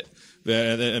hated it.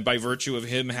 By virtue of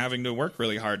him having to work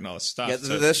really hard and all this stuff. Yeah,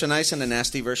 there's a nice and a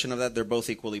nasty version of that. They're both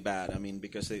equally bad. I mean,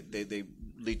 because they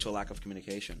lead to a lack of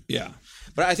communication. Yeah.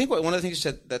 But I think one of the things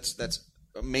you said that's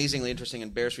amazingly interesting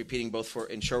and bears repeating both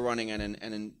in show running and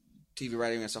in TV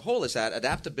writing as a whole is that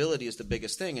adaptability is the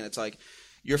biggest thing. And it's like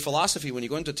your philosophy when you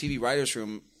go into a TV writer's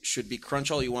room should be crunch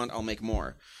all you want, I'll make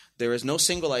more. There is no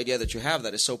single idea that you have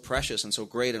that is so precious and so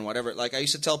great and whatever. Like I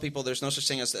used to tell people, there's no such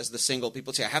thing as the single.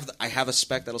 People say, I have a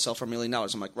spec that'll sell for $1 million.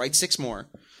 I'm like, write 6 more,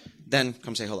 then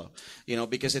come say hello.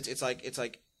 Because it's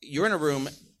like you're in a room.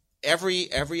 Every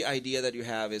idea that you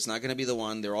have is not going to be the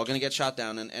one. They're all going to get shot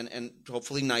down and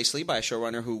hopefully nicely by a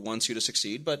showrunner who wants you to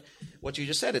succeed. But what you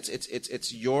just said,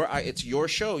 it's your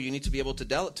show. You need to be able to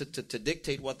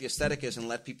dictate what the aesthetic is and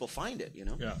let people find it.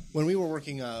 Yeah. When we were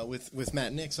working with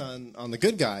Matt Nix on The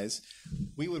Good Guys,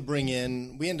 we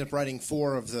ended up writing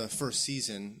 4 of the first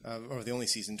season, or the only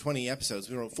season, 20 episodes.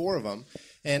 We wrote 4 of them,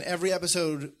 and every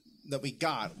episode that we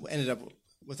got ended up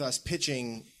with us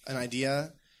pitching an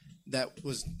idea that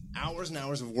was hours and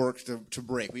hours of work to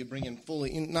break. We'd bring in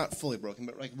not fully broken,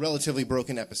 but like relatively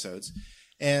broken episodes.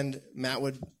 And Matt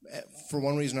would, for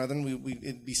one reason or another,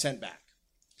 it'd be sent back.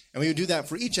 And we would do that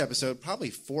for each episode probably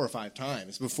 4 or 5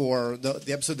 times before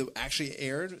the episode that actually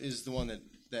aired is the one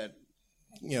that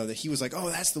he was like, oh,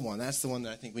 that's the one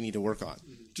that I think we need to work on.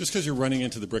 Just because you're running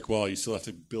into the brick wall, you still have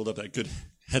to build up that good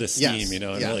head of steam,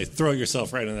 and really throw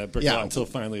yourself right in that brick wall until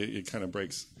finally it kind of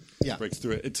breaks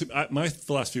through it. My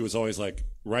philosophy was always like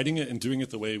writing it and doing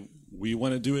it the way we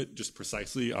want to do it, just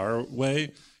precisely our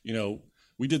way.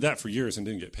 We did that for years and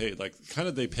didn't get paid. Like, kind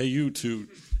of they pay you to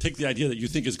take the idea that you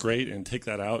think is great and take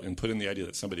that out and put in the idea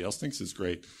that somebody else thinks is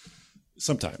great.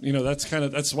 Sometimes,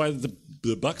 that's why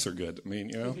the bucks are good. I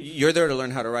mean, you're there to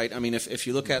learn how to write. I mean, if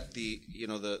you look at the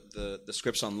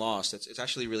scripts on Lost, it's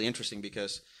actually really interesting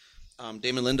because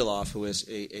Damon Lindelof, who is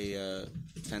a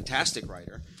fantastic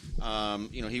writer,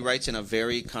 he writes in a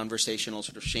very conversational,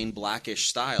 sort of Shane Blackish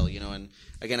style, and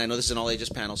again, I know this is an all-ages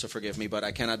panel, so forgive me, but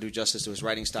I cannot do justice to his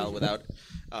writing style without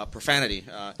profanity.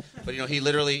 But, he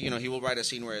literally, he will write a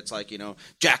scene where it's like,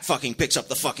 Jack fucking picks up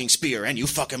the fucking spear and you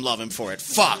fucking love him for it.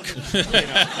 Fuck!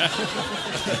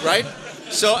 Right?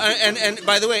 So, and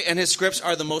by the way, and his scripts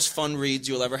are the most fun reads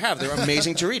you'll ever have. They're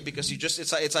amazing to read because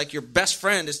it's like your best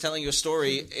friend is telling you a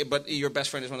story, but your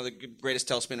best friend is one of the greatest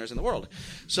tale spinners in the world.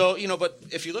 So, but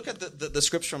if you look at the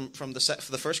scripts from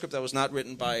the first script that was not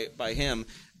written by him,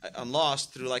 on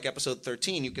Lost through like episode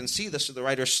 13, you can see the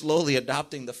writer slowly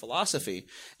adopting the philosophy,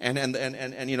 and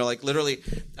like literally,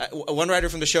 one writer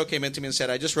from the show came in to me and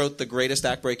said, "I just wrote the greatest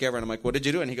act break ever," and I'm like, "What did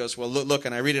you do?" And he goes, "Well, look,"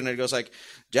 and I read it, and it goes like,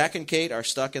 "Jack and Kate are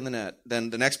stuck in the net."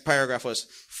 Then the next paragraph was,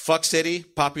 "Fuck City,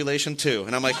 population 2,"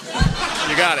 and I'm like,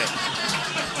 "You got it."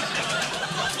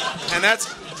 And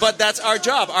that's our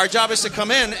job. Our job is to come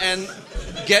in and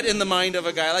get in the mind of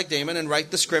a guy like Damon and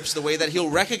write the scripts the way that he'll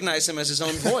recognize him as his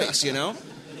own voice,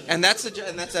 And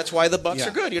that's why the bucks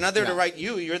are good. You're not there to write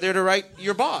you. You're there to write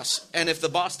your boss. And if the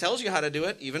boss tells you how to do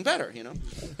it, even better.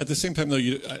 At the same time, though,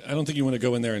 I don't think you want to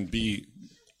go in there and be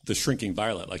the shrinking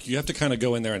violet. Like, you have to kind of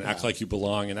go in there and act like you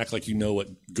belong and act like you know what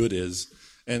good is.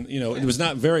 And it was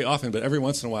not very often, but every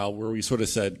once in a while, where we sort of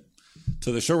said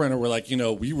to the showrunner, we're like,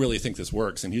 we really think this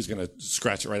works, and he's going to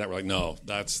scratch it right out. We're like, no,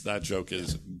 that joke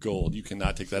is gold. You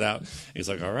cannot take that out. And he's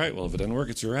like, all right, well, if it doesn't work,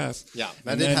 it's your ass. Yeah,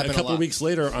 that did happen a couple of weeks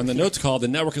later on the notes call, the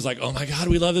network is like, oh my God,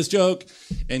 we love this joke,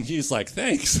 and he's like,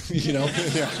 thanks,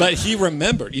 But he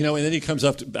remembered, and then he comes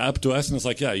up to us and it's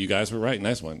like, yeah, you guys were right,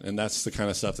 nice one, and that's the kind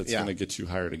of stuff that's going to get you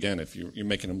hired again if you're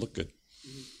making him look good.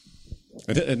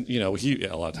 And he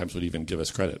a lot of times would even give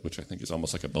us credit, which I think is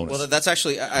almost like a bonus. Well, that's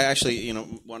actually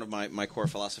one of my core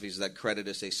philosophies is that credit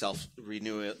is a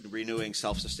self-renewing,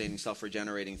 self-sustaining,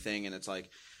 self-regenerating thing, and it's like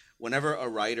whenever a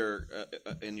writer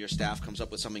in your staff comes up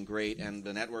with something great and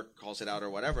the network calls it out or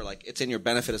whatever, like it's in your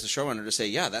benefit as a showrunner to say,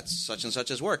 yeah, that's such and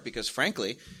such's work, because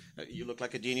frankly, you look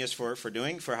like a genius for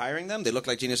hiring them. They look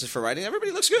like geniuses for writing.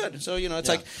 Everybody looks good. So, it's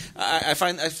like I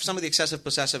find some of the excessive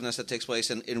possessiveness that takes place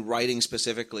in writing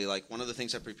specifically, like one of the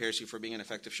things that prepares you for being an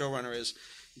effective showrunner is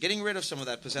getting rid of some of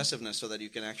that possessiveness so that you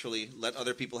can actually let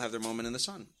other people have their moment in the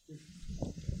sun.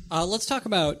 Let's talk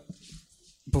about,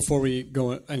 before we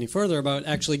go any further, about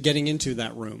actually getting into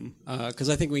that room, because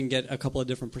I think we can get a couple of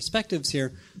different perspectives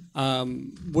here.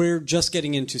 We're just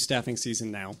getting into staffing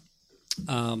season now.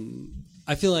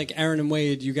 I feel like Aaron and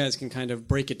Wade, you guys can kind of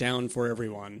break it down for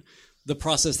everyone, the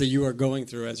process that you are going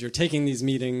through as you're taking these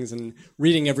meetings and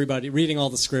reading all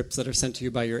the scripts that are sent to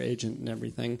you by your agent and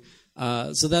everything.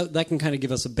 So that can kind of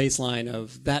give us a baseline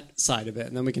of that side of it,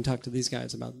 and then we can talk to these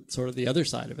guys about sort of the other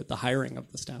side of it, the hiring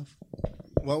of the staff.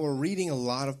 Well, we're reading a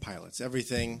lot of pilots,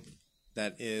 everything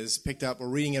that is picked up. We're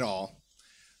reading it all,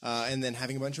 and then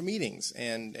having a bunch of meetings.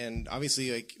 And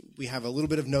obviously, like, we have a little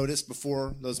bit of notice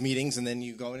before those meetings, and then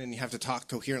you go in and you have to talk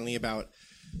coherently about,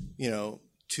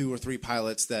 2 or 3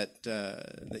 pilots that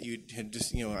you had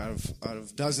just, out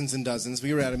of dozens and dozens.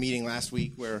 We were at a meeting last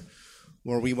week where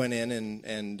we went in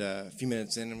and a few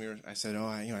minutes in, and I said,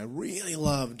 I really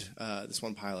loved this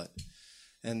one pilot,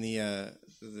 and the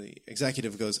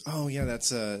executive goes, oh yeah, that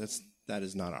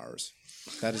is not ours.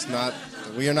 That is not.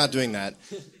 We are not doing that.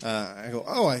 I go,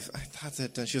 oh, I thought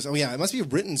that. She goes, oh yeah, it must be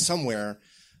written somewhere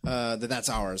that's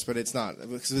ours, but it's not,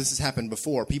 because this has happened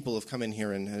before. People have come in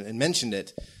here and mentioned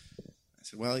it. I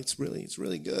said, well, it's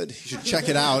really good. You should check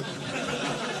it out.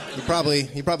 You probably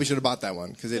should have bought that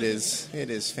one, because it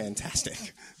is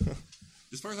fantastic.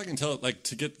 As far as I can tell, like,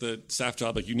 to get the staff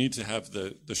job, like, you need to have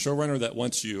the showrunner that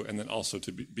wants you, and then also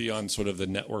to be on sort of the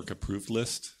network approved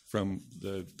list from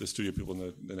the studio people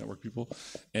and the network people.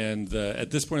 And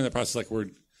at this point in the process, like,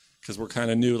 because we're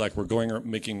kind of new, like, we're going or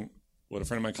making what a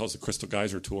friend of mine calls the Crystal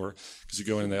Geyser tour, because you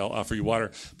go in and they all offer you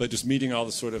water, but just meeting all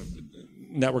the sort of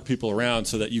network people around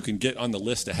so that you can get on the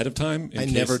list ahead of time. I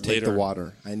never take the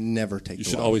water. I never take the water. You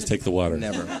should always take the water.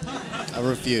 Never. I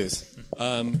refuse.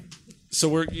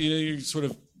 So you're sort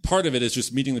of, part of it is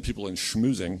just meeting the people and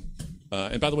schmoozing.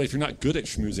 And by the way, if you're not good at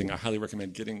schmoozing, I highly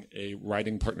recommend getting a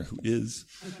writing partner who is.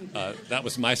 That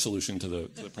was my solution to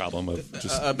the problem of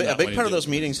just a big part of those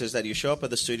meetings is that you show up at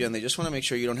the studio and they just want to make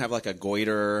sure you don't have like a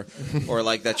goiter or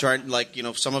like that you aren't like,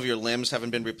 some of your limbs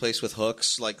haven't been replaced with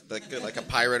hooks like a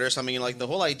pirate or something. Like, the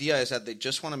whole idea is that they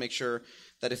just want to make sure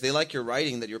that if they like your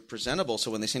writing, that you're presentable.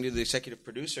 So when they send you to the executive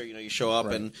producer, you show up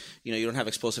right. And you don't have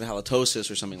explosive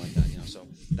halitosis or something like that. So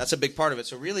that's a big part of it.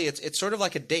 So really, it's sort of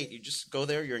like a date. You just go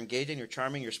there, you're engaging, you're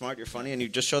charming, you're smart, you're funny, and you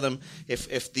just show them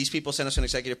if these people send us an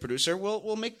executive producer,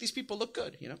 we'll make these people look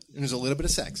good. And there's a little bit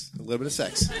of sex.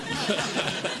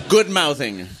 Good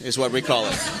mouthing is what we call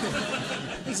it.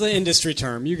 It's an industry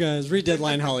term. You guys read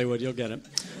Deadline Hollywood, you'll get it.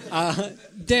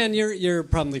 Dan, you're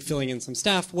probably filling in some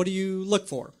staff. What do you look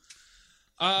for?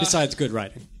 Besides good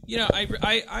writing,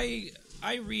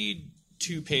 I read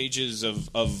 2 pages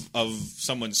of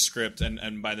someone's script,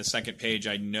 and by the second page,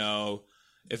 I know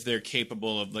if they're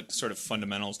capable of like sort of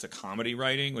fundamentals to comedy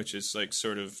writing, which is like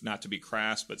sort of not to be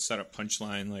crass, but set up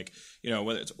punchline, like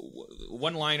whether it's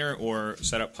one-liner or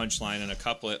set up punchline and a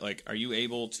couplet. Like, are you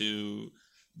able to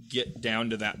get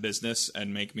down to that business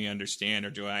and make me understand,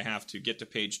 or do I have to get to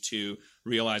page 2,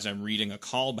 realize I'm reading a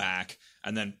callback,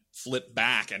 and then flip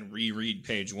back and reread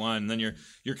page 1? Then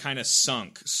you're kind of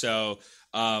sunk. So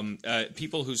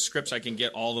people whose scripts I can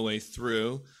get all the way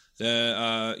through,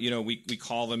 we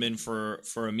call them in for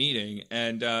a meeting,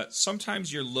 and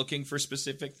sometimes you're looking for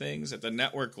specific things. At the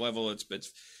network level,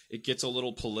 it gets a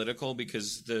little political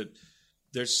because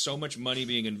there's so much money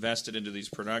being invested into these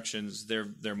productions.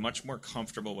 They're much more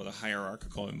comfortable with a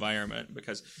hierarchical environment,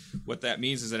 because what that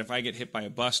means is that if I get hit by a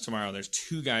bus tomorrow, there's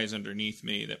 2 guys underneath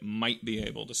me that might be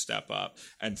able to step up,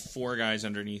 and 4 guys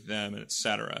underneath them, and et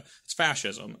cetera. It's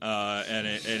fascism,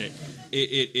 and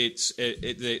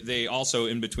they also,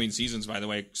 in between seasons, by the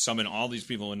way, summon all these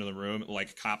people into the room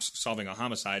like cops solving a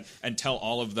homicide and tell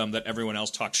all of them that everyone else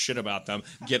talks shit about them,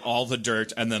 get all the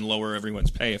dirt, and then lower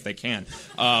everyone's pay if they can.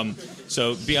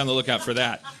 So be on the lookout for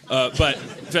that. But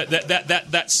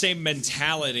that same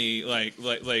mentality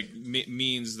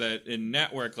means that in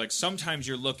network, like, sometimes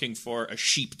you're looking for a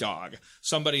sheepdog,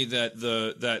 somebody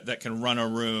that can run a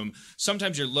room.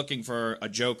 Sometimes you're looking for a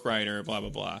joke writer, blah blah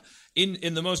blah.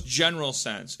 In the most general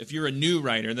sense, if you're a new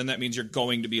writer, then that means you're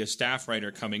going to be a staff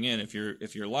writer coming in if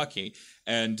you're lucky,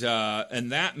 and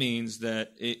that means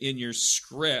that in your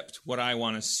script, what I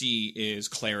want to see is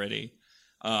clarity.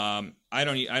 I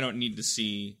don't need to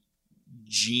see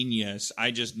genius.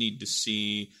 I just need to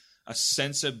see a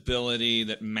sensibility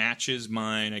that matches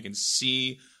mine. I can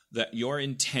see that your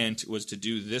intent was to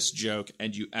do this joke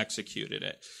and you executed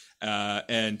it.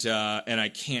 And I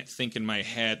can't think in my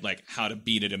head like how to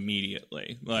beat it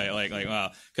immediately.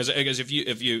 Well, because if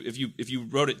you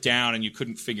wrote it down and you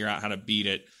couldn't figure out how to beat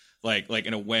it, like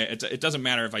in a way, it doesn't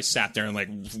matter if I sat there and like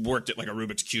worked it like a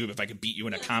Rubik's Cube if I could beat you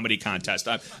in a comedy contest.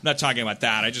 I'm not talking about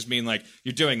that. I just mean like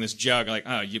you're doing this joke, like,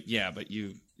 oh yeah, but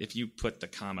if you put the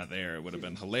comma there, it would have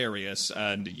been hilarious,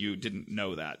 and you didn't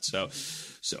know that. So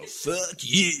fuck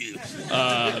you.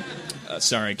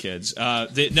 Sorry, kids.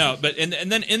 But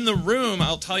then in the room,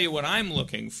 I'll tell you what I'm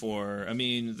looking for. I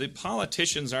mean, the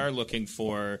politicians are looking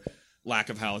for lack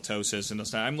of halitosis and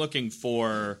stuff. I'm looking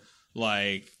for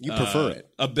like you prefer it.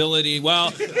 ability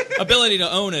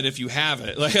to own it if you have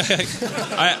it. Like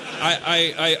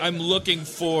I'm looking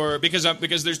for because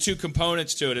there's two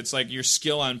components to it. It's like your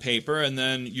skill on paper, and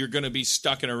then you're going to be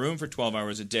stuck in a room for 12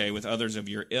 hours a day with others of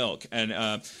your ilk. And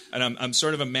I'm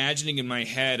sort of imagining in my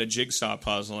head a jigsaw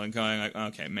puzzle and going like,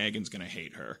 okay, Megan's going to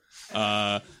hate her.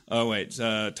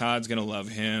 Todd's going to love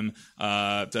him.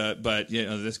 But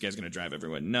this guy's going to drive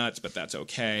everyone nuts. But that's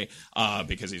okay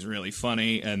because he's really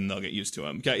funny, and they'll get used to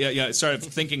him. Yeah. I started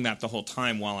thinking that the whole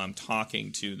time while I'm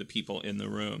talking to the people in the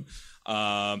room,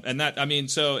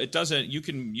 so it doesn't. You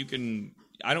can.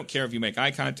 I don't care if you make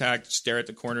eye contact, stare at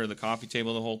the corner of the coffee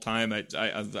table the whole time.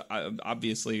 I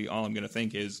obviously, all I'm going to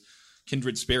think is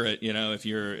kindred spirit. If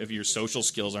your social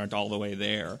skills aren't all the way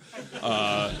there,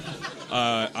 I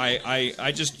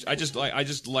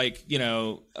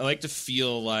like to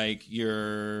feel like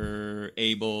you're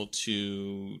able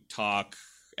to talk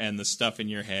and the stuff in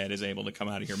your head is able to come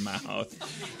out of your mouth.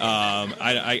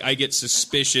 I get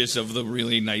suspicious of the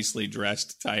really nicely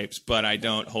dressed types, but I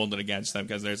don't hold it against them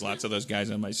because there's lots of those guys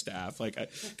on my staff.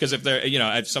 Because if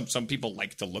they're, some people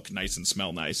like to look nice and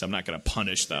smell nice. I'm not going to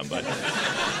punish them, but.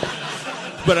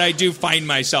 But I do find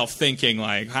myself thinking,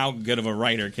 like, how good of a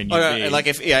writer can you be? Like,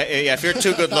 if you're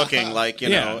too good looking,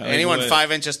 anyone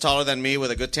 5 inches taller than me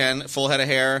with a good tan, full head of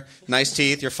hair, nice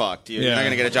teeth, you're fucked. You're not going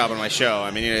to get a job on my show.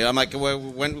 I mean, I'm like,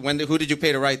 who did you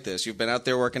pay to write this? You've been out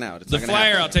there working out. It's the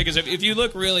flyer I'll take is if you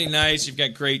look really nice, you've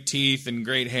got great teeth and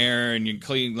great hair, and you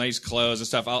clean, nice clothes and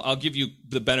stuff. I'll give you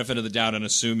the benefit of the doubt and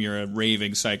assume you're a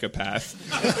raving psychopath.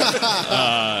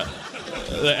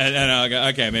 And I'll go,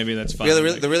 okay, maybe that's fine. Yeah,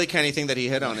 the really canny thing that he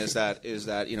hit on is that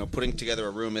putting together a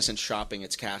room isn't shopping,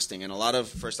 it's casting. And a lot of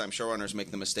first-time showrunners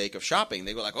make the mistake of shopping.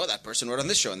 They go like, oh, that person wrote on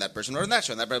this show, and that person wrote on that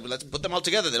show, and let's put them all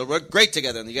together. They'll work great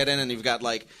together. And you get in, and you've got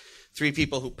like 3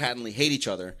 people who patently hate each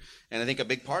other. And I think a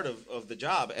big part of the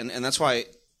job, and that's why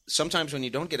sometimes when you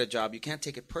don't get a job, you can't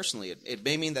take it personally. It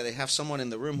may mean that they have someone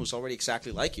in the room who's already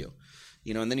exactly like you,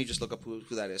 and then you just look up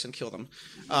who that is and kill them.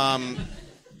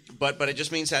 But it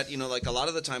just means that, like a lot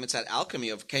of the time it's that alchemy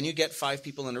of can you get 5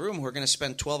 people in a room who are going to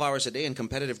spend 12 hours a day in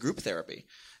competitive group therapy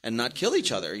and not kill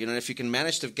each other? And if you can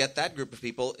manage to get that group of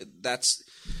people, that's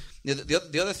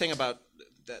the other thing about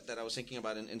that I was thinking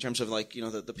about in terms of like,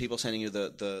 the people sending you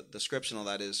the scripts and all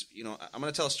that is, I'm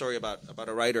going to tell a story about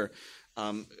a writer.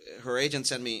 Her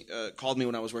agent called me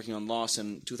when I was working on Lost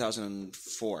in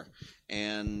 2004.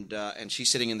 And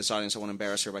she's sitting in this audience. I won't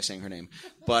embarrass her by saying her name,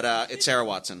 but it's Sarah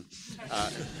Watson,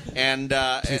 and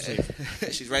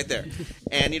she's right there.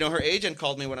 And her agent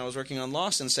called me when I was working on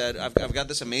Lost and said, "I've got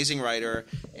this amazing writer,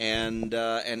 and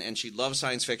she loves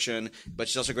science fiction, but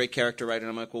she's also a great character writer." And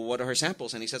I'm like, "Well, what are her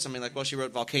samples?" And he said something like, "Well, she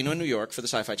wrote Volcano in New York for the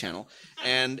Sci-Fi Channel,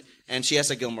 and she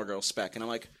has a Gilmore Girls spec." And I'm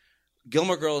like,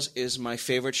 Gilmore Girls is my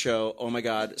favorite show. Oh my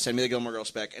God, send me the Gilmore Girls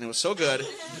spec. And it was so good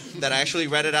that I actually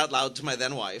read it out loud to my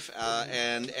then wife.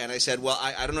 And I said, well,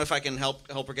 I don't know if I can help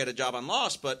her get a job on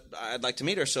Lost, but I'd like to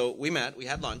meet her. So we met, we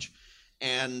had lunch.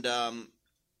 And I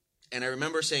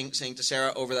remember saying to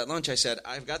Sarah over that lunch, I said,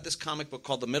 I've got this comic book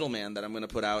called The Middleman that I'm going to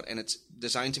put out, and it's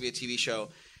designed to be a TV show.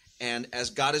 And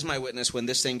as God is my witness, when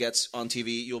this thing gets on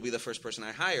TV, you'll be the first person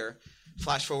I hire.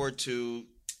 Flash forward to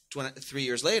 3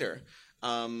 years later.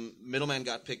 Middleman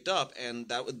got picked up, and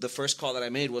the first call that I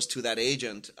made was to that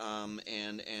agent,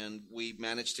 and we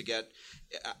managed to get.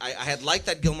 I had liked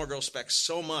that Gilmore Girls spec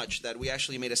so much that we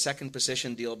actually made a second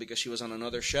position deal because she was on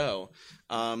another show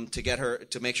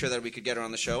to make sure that we could get her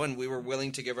on the show, and we were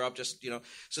willing to give her up. So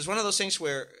it's one of those things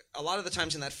where a lot of the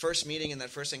times in that first meeting, in that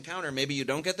first encounter, maybe you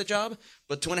don't get the job,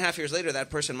 but 2.5 years later,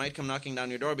 that person might come knocking down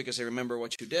your door because they remember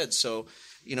what you did. So.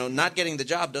 Not getting the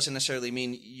job doesn't necessarily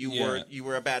mean you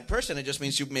were a bad person. It just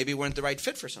means you maybe weren't the right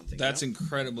fit for something. That's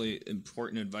incredibly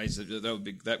important advice.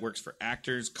 That works for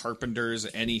actors, carpenters,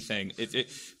 anything.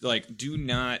 Do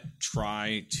not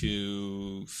try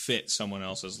to fit someone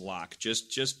else's lock.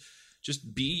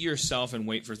 Just be yourself and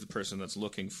wait for the person that's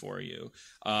looking for you.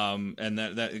 And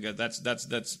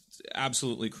that's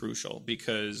absolutely crucial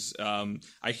because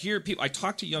I hear people. I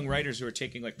talk to young writers who are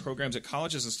taking like programs at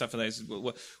colleges and stuff, and I said,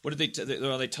 "What did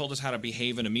they told us how to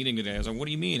behave in a meeting today?" I was like, "What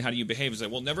do you mean? How do you behave?" It's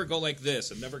like, "Well, never go like this,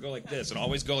 and never go like this, and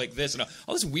always go like this, and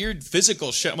all this weird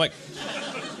physical shit." I'm like,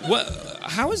 "What?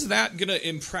 How is that going to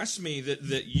impress me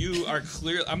that you are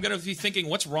clear?" I'm going to be thinking,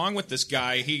 "What's wrong with this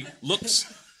guy? He looks."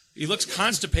 He looks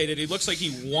constipated. He looks like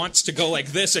he wants to go like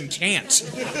this and can't.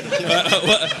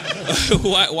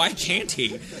 Why can't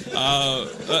he?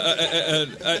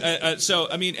 So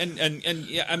I mean, and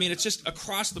yeah, I mean, it's just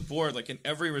across the board, like in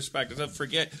every respect.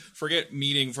 Forget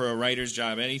meeting for a writer's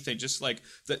job, anything. Just like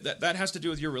that has to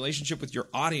do with your relationship with your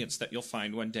audience that you'll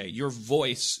find one day. Your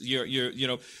voice. You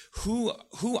know,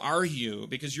 who are you?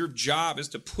 Because your job is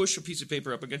to push a piece of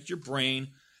paper up against your brain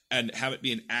and have it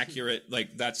be an accurate,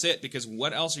 like, that's it. Because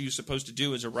what else are you supposed to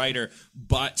do as a writer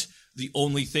but the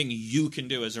only thing you can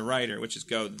do as a writer, which is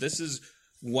go, this is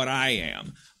what I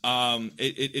am.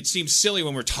 It seems silly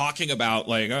when we're talking about,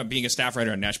 like, being a staff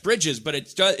writer on Nash Bridges, but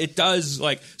it does,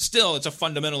 like, still, it's a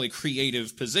fundamentally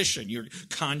creative position. You're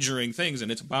conjuring things,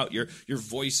 and it's about your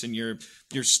voice and your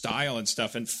style and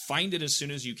stuff, and find it as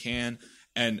soon as you can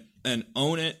and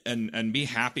own it and be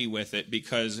happy with it,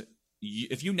 because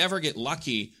if you never get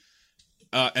lucky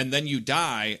and then you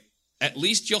die, at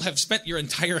least you'll have spent your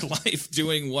entire life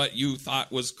doing what you thought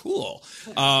was cool.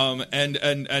 And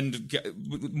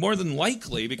more than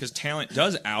likely, because talent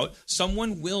does out,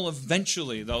 someone will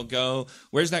eventually, they'll go,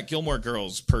 where's that Gilmore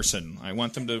Girls person? I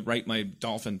want them to write my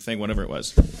dolphin thing, whatever it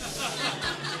was.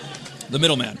 The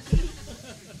Middleman.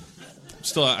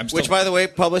 Which, by the way,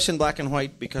 published in black and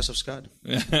white because of Scud.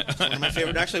 One of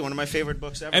my favorite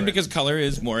books ever. And because color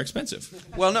is more expensive.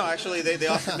 Well, no, actually, they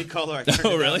offered me color.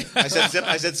 Oh, really? I said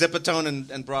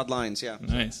Zipatone and broad lines. Yeah.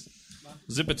 Nice.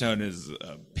 Zipatone is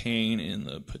a pain in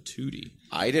the patootie.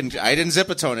 I didn't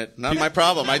Zipatone it. Not my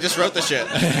problem. I just wrote the shit.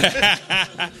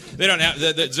 They don't have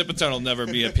the Zipatone will never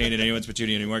be a pain in anyone's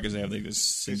patootie anymore because they have like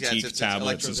this Cintiq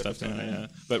tablets and stuff. Yeah.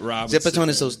 But Rob, Zipatone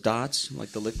is those dots,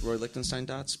 like the Roy Lichtenstein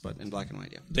dots, but in black and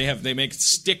white. Yeah. They make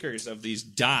stickers of these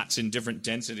dots in different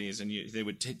densities, and they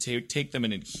would take them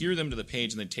and adhere them to the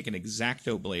page, and then take an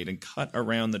X-Acto blade and cut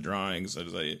around the drawings. So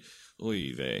it's like,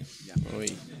 oy vey. Yeah. Oy.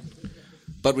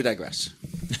 But we digress.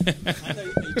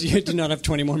 You do not have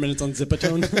 20 more minutes on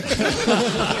Zipatone?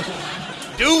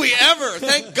 Do we ever?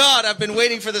 Thank God, I've been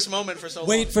waiting for this moment for so long.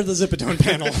 Wait for the Zipatone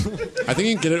panel. I think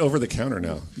you can get it over the counter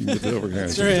now. You can get it over the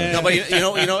counter. Sure, yeah. No, but you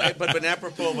know, but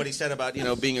apropos what he said about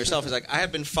being yourself is like, I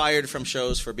have been fired from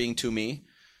shows for being too me,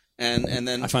 and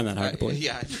then I find that hard to believe.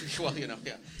 Yeah, well, yeah,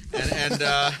 and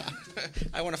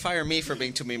I want to fire me for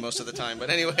being too me most of the time.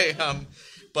 But anyway.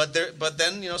 But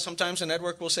then sometimes a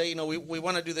network will say, we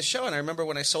want to do the show. And I remember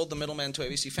when I sold The Middleman to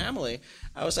ABC Family,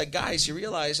 I was like, guys, you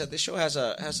realize that this show has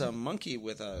a monkey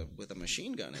with a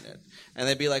machine gun in it. And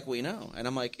they'd be like, we know. And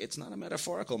I'm like, it's not a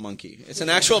metaphorical monkey. It's an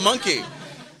actual monkey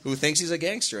who thinks he's a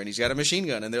gangster and he's got a machine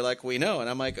gun. And they're like, we know. And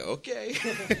I'm like, okay.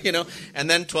 And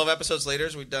then 12 episodes later,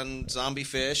 we've done Zombie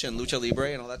Fish and Lucha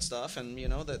Libre and all that stuff. And,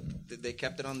 that they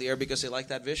kept it on the air because they like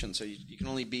that vision. So you can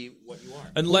only be what you are.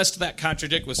 Unless that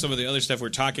contradict with some of the other stuff we're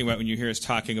talking about when you hear us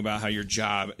talking about how your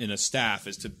job in a staff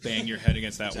is to bang your head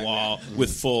against that wall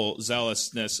with full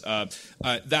zealousness.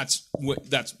 That's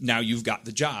now you've got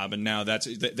the job, and now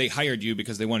they hired you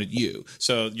because they wanted you.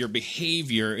 So your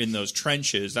behavior in those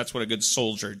trenches, that's what a good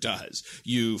soldier does.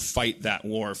 You fight that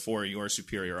war for your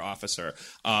superior officer.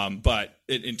 But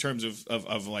in terms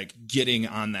of like getting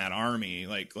on that army,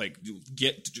 like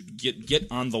get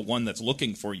on the one that's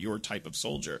looking for your type of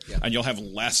soldier, and you'll have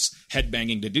less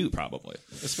headbanging to do probably.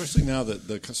 Especially now that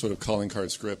the sort of calling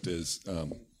card script is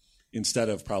instead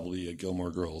of probably a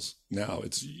Gilmore Girls, now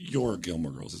it's your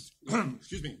Gilmore Girls. It's,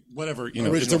 excuse me, whatever,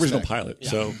 it's original pilot. Yeah.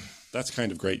 So that's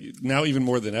kind of great. Now even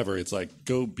more than ever, it's like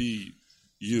go be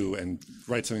you and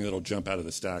write something that'll jump out of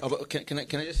the stack. Oh, but can I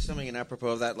just say something in apropos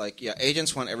of that? Like,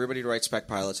 agents want everybody to write spec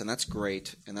pilots, and that's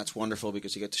great, and that's wonderful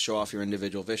because you get to show off your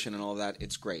individual vision and all of that.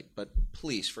 It's great. But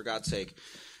please, for God's sake,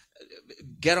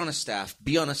 get on a staff,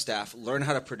 be on a staff, learn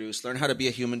how to produce, learn how to be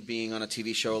a human being on a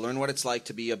TV show, learn what it's like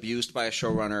to be abused by a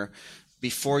showrunner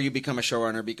before you become a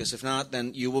showrunner, because if not,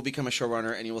 then you will become a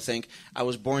showrunner and you will think, I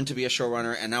was born to be a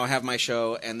showrunner and now I have my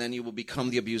show, and then you will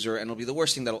become the abuser and it'll be the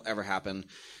worst thing that'll ever happen.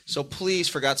 So please,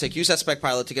 for God's sake, use that spec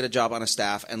pilot to get a job on a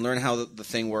staff and learn how the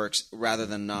thing works rather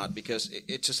than not, because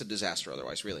it's just a disaster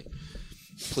otherwise, really.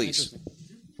 Please.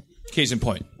 Case in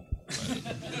point.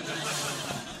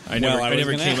 I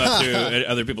never came up through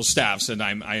other people's staffs, and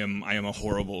I am a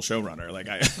horrible showrunner. Like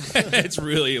it's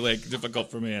really like difficult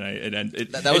for me,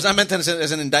 that was not meant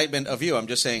as an indictment of you. I'm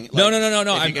just saying. Like,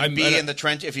 no. If you can be in the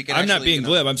trench, if you can. I'm not being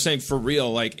glib. I'm saying for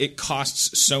real. Like it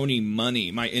costs Sony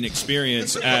money. My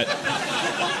inexperience at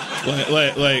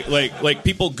like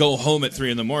people go home at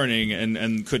 3 a.m.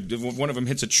 and could, if one of them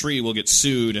hits a tree, will get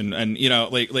sued, and you know,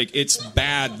 like it's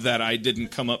bad that I didn't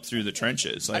come up through the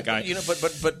trenches.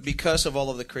 But because of all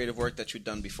of the creative work that you've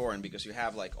done before, and because you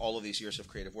have like all of these years of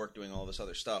creative work doing all this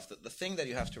other stuff, the thing that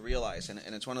you have to realize, and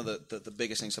it's one of the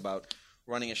biggest things about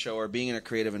running a show or being in a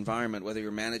creative environment, whether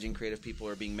you're managing creative people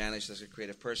or being managed as a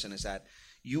creative person, is that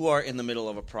you are in the middle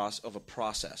of a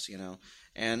process, you know.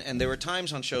 And there were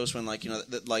times on shows when, like, you know,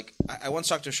 I once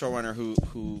talked to a showrunner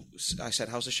who I said,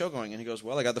 "How's the show going?" And he goes,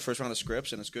 "Well, I got the first round of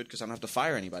scripts, and it's good because I don't have to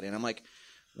fire anybody." And I'm like,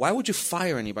 why would you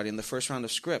fire anybody in the first round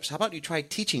of scripts? How about you try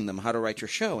teaching them how to write your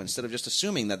show instead of just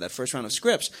assuming that first round of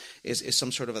scripts is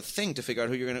some sort of a thing to figure out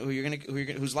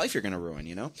whose life you're gonna ruin,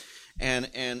 you know?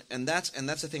 And that's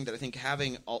the thing that I think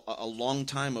having a long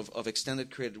time of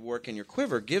extended creative work in your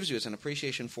quiver gives you as an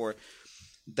appreciation for.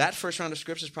 That first round of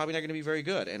scripts is probably not going to be very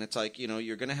good, and it's like, you know,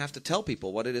 you're going to have to tell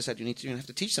people what it is that you need to do, and have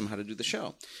to teach them how to do the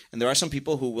show. And there are some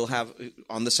people who will have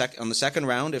on the second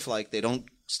round, if like they don't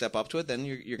step up to it, then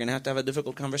you're going to have a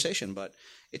difficult conversation. But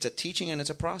it's a teaching and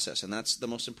it's a process, and that's the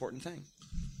most important thing.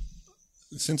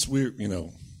 Since we're, you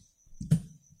know,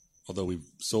 although we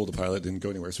sold the pilot, didn't go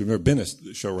anywhere, so we've never been a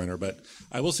showrunner. But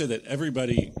I will say that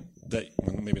everybody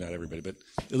well, maybe not everybody, but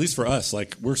at least for us,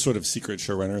 like, we're sort of secret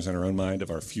showrunners in our own mind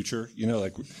of our future. You know,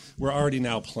 like, we're already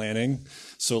now planning.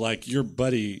 So, like, your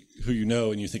buddy who you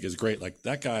know and you think is great, like,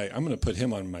 that guy, I'm going to put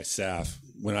him on my staff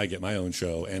when I get my own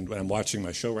show. And when I'm watching my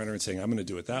showrunner and saying, I'm going to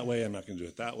do it that way, I'm not going to do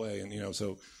it that way. And, you know,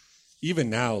 so even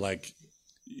now, like,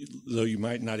 though you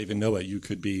might not even know it, you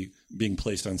could be being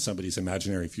placed on somebody's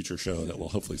imaginary future show that will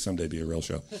hopefully someday be a real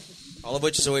show. All of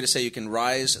which is a way to say you can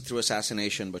rise through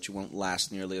assassination, but you won't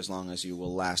last nearly as long as you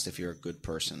will last if you're a good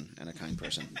person and a kind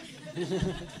person.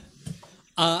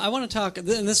 I want to talk, and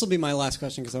this will be my last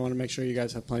question because I want to make sure you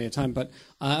guys have plenty of time, but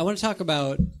I want to talk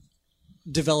about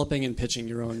developing and pitching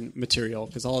your own material,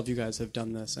 because all of you guys have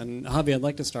done this. And Javier, I'd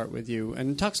like to start with you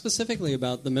and talk specifically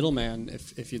about the middleman,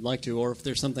 if you'd like to, or if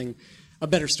there's something... A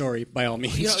better story, by all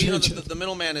means. You know, the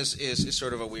middleman is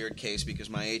sort of a weird case because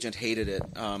my agent hated it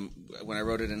when I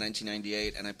wrote it in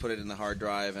 1998, and I put it in the hard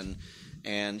drive,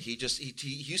 and he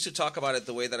used to talk about it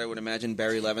the way that I would imagine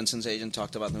Barry Levinson's agent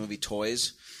talked about the movie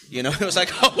Toys. You know, it was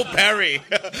like, oh, Barry,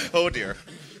 oh dear.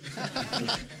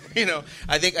 You know,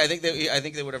 I think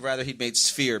they would have rather he'd made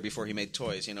Sphere before he made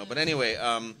Toys. You know, but anyway.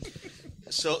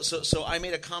 So I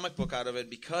made a comic book out of it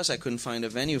because I couldn't find a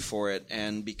venue for it,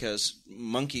 and because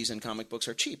monkeys in comic books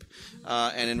are cheap,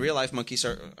 and in real life monkeys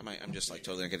are. I'm just like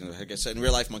totally getting into the head. So in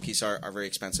real life monkeys are very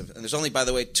expensive, and there's only, by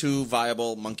the way, 2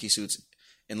 viable monkey suits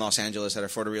in Los Angeles that are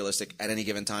photorealistic at any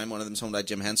given time. One of them is owned by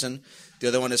Jim Henson. The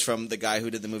other one is from the guy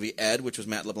who did the movie Ed, which was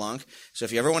Matt LeBlanc. So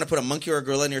if you ever want to put a monkey or a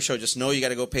gorilla in your show, just know you got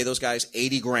to go pay those guys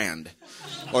 $80,000,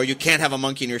 or you can't have a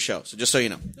monkey in your show. So just so you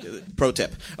know, pro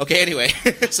tip. Okay, anyway,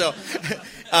 so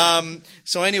I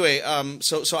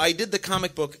did the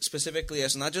comic book specifically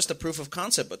as not just a proof of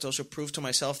concept, but to also prove to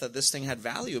myself that this thing had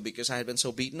value because I had been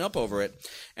so beaten up over it.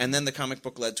 And then the comic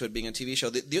book led to it being a TV show.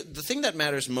 The thing that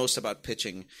matters most about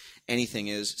pitching anything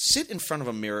is sit in front of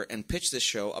a mirror and pitch this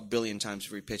show 1 billion times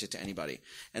before you pitch it to anybody,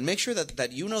 and make sure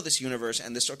that you know this universe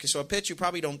and this. Okay, so a pitch, you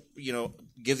probably don't, you know,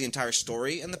 give the entire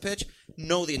story in the pitch.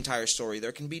 Know the entire story.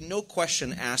 There can be no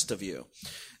question asked of you.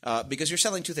 Because you're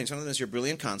selling 2 things. One of them is your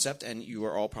brilliant concept, and you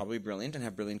are all probably brilliant and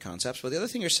have brilliant concepts. But the other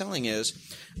thing you're selling is,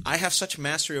 I have such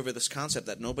mastery over this concept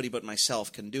that nobody but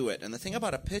myself can do it. And the thing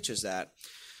about a pitch is that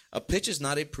a pitch is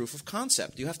not a proof of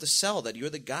concept. You have to sell that you're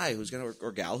the guy who's going to,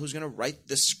 or gal, who's going to write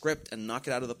this script and knock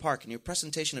it out of the park. And your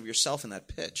presentation of yourself in that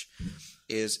pitch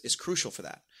is crucial for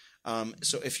that.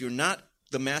 So if you're not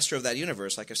the master of that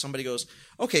universe, like if somebody goes,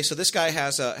 okay, so this guy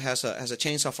has a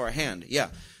chainsaw for a hand. Yeah.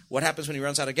 What happens when he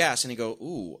runs out of gas? And you go,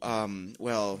 ooh,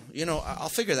 well, you know, I'll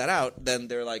figure that out. Then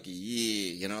they're like,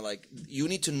 yeah, you know, like, you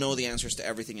need to know the answers to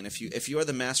everything. And if you are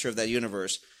the master of that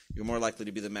universe, you're more likely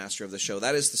to be the master of the show.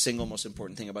 That is the single most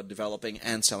important thing about developing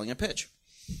and selling a pitch.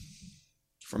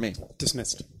 For me.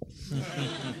 Dismissed.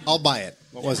 I'll buy it.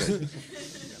 What was it?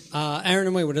 Aaron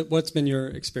and Wade, what's been your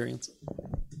experience?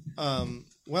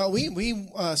 Well, we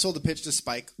sold the pitch to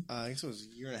Spike. I guess it was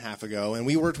a year and a half ago, and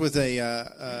we worked with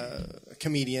a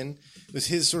comedian. It was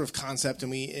his sort of concept,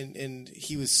 and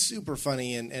he was super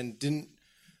funny and didn't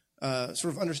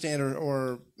sort of understand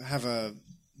or have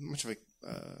much of a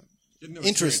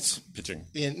interest pitching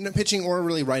in pitching or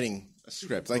really writing a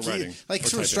script, like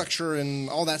sort of structure and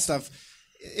all that stuff.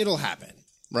 It'll happen,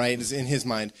 right? Is in his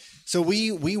mind. So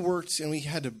we worked and we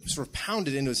had to sort of pound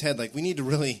it into his head, like, we need to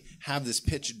really have this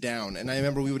pitch down. And I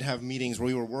remember we would have meetings where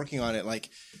we were working on it,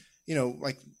 like, you know,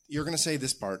 like, you're going to say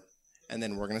this part, and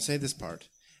then we're going to say this part,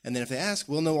 And then if they ask,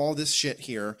 we'll know all this shit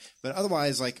here. But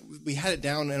otherwise, like, we had it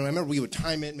down, and I remember we would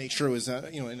time it, make sure it was,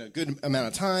 in a good amount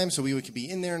of time, so we could be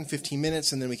in there in 15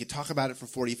 minutes, and then we could talk about it for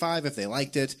 45 if they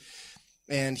liked it.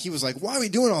 And he was like, why are we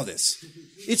doing all this?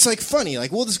 It's, like, funny.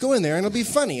 Like, we'll just go in there, and it'll be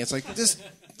funny. It's like, let's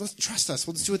trust us.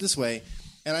 We'll just do it this way.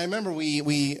 And I remember we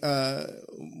went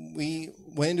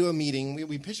into a meeting.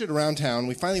 We pitched it around town.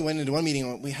 We finally went into one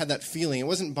meeting. We had that feeling. It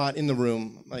wasn't bought in the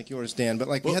room like yours, Dan, but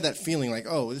like we had that feeling like,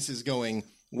 oh, this is going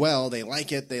well. They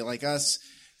like it. They like us.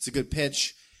 It's a good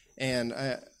pitch. And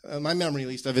my memory, at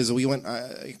least, of it is we went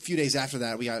a few days after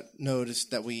that. We got noticed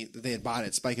that they had bought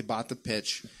it. Spike had bought the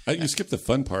pitch. You skipped the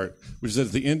fun part, which is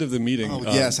at the end of the meeting. Oh,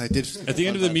 yes, I did. At the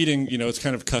end of the meeting, it's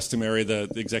kind of customary. The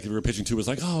executive we were pitching to was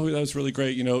like, "Oh, that was really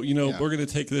great. We're going to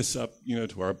take this up,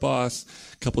 to our boss.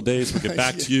 A couple days, we'll get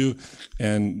back to you."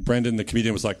 And Brendan, the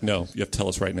comedian, was like, "No, you have to tell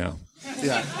us right now."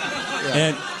 Yeah.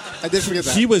 And I did forget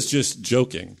that. He was just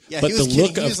joking, yeah, but the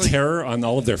look of like, terror on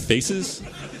all of their faces.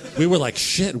 We were like,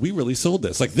 shit, we really sold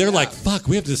this. Like, they're like, fuck,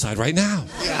 we have to decide right now.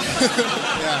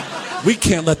 Yeah. We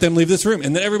can't let them leave this room.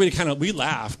 And then everybody we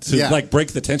laughed to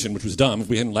break the tension, which was dumb. If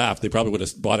we hadn't laughed, they probably would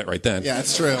have bought it right then. Yeah,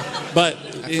 that's true. But,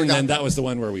 and then that was the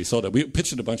one where we sold it. We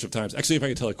pitched it a bunch of times. Actually, if I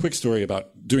could tell a quick story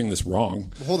about doing this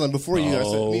wrong. Well, hold on, before you guys,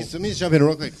 let me just jump in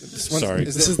real quick. Sorry.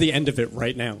 This is the end of it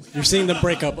right now. You're seeing the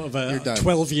breakup of a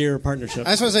 12-year partnership.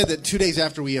 I just want to say that 2 days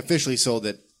after we officially sold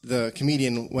it, the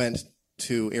comedian went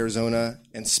to Arizona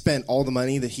and spent all the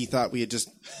money that he thought we had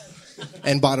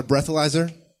and bought a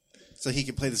breathalyzer so he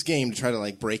could play this game to try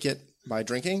to break it by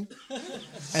drinking.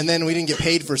 And then we didn't get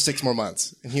paid for 6 more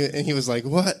months. And he was like,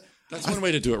 what? That's one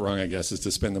way to do it wrong, I guess, is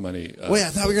to spend the money. Wait, I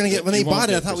thought we were going to get, when they bought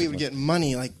it, I thought we would get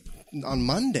money on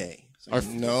Monday.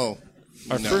 No.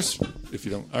 Our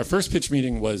first pitch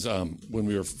meeting was when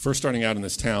we were first starting out in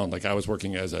this town. I was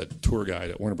working as a tour guide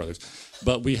at Warner Brothers,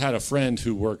 but we had a friend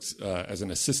who worked as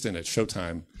an assistant at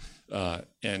Showtime,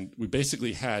 and we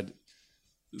basically had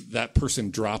that person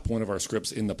drop one of our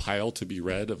scripts in the pile to be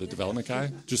read of the development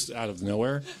guy, just out of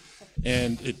nowhere,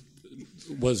 and it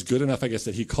was good enough, I guess,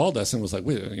 that he called us and was like,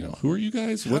 "Wait, who are you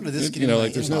guys? How did this get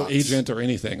there's no agent or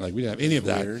anything. We didn't have any of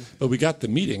that. Weird. But we got the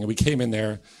meeting and we came in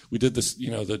there. We did this,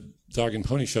 the Dog and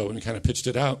Pony show, and we kind of pitched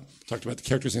it out, talked about the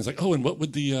characters, and it's like, oh, and what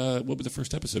would the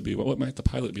first episode be? What might the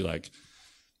pilot be like?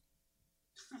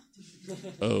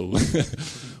 Oh,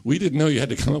 we didn't know you had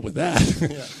to come up with that.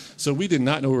 Yeah. So we did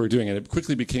not know what we were doing, and it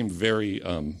quickly became very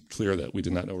clear that we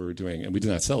did not know what we were doing, and we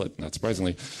did not sell it, not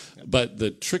surprisingly. But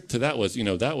the trick to that was,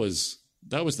 that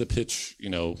was the pitch,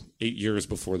 8 years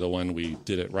before the one we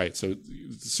did it right. So to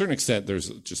a certain extent,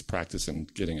 there's just practice in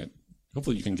getting it.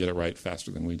 Hopefully you can get it right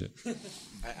faster than we did.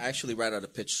 I actually write out a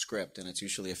pitch script, and it's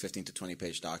usually a 15 to 20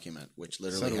 page document, which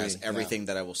literally has everything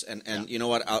that I will. And you know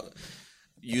what?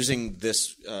 Using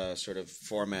this sort of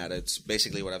format, it's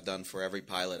basically what I've done for every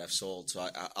pilot I've sold. So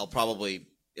I'll probably,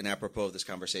 in apropos of this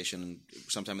conversation,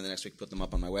 sometime in the next week, put them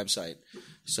up on my website.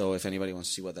 So if anybody wants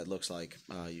to see what that looks like,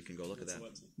 you can go look at that.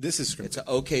 This is scripted. It's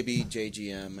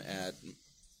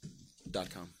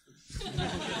okbjgm.com.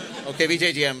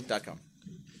 okbjgm.com.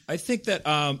 I think that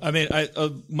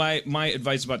my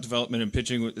advice about development and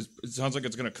pitching it sounds like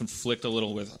it's going to conflict a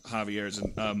little with Javier's,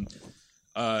 and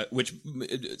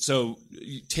so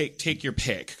take your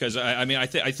pick, because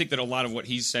I think that a lot of what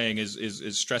he's saying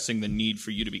is stressing the need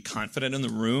for you to be confident in the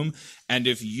room, and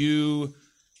if you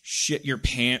shit your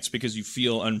pants because you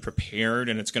feel unprepared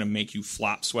and it's going to make you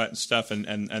flop sweat and stuff, and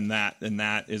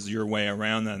that is your way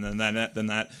around, then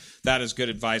that is good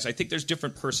advice. I think there's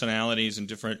different personalities and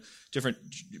different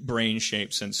brain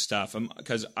shapes and stuff,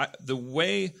 because the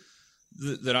way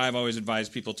that I've always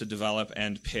advised people to develop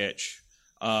and pitch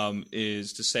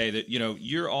is to say that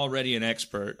you're already an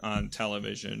expert on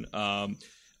television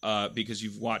because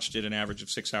you've watched it an average of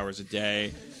 6 hours a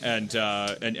day, and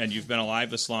you've been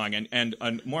alive this long, and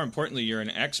more importantly, you're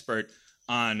an expert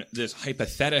on this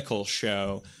hypothetical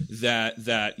show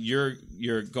that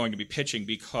you're going to be pitching,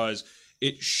 because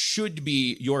it should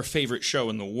be your favorite show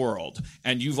in the world,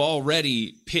 and you've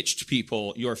already pitched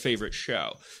people your favorite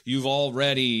show. You've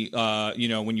already,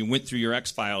 when you went through your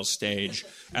X-Files stage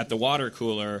at the water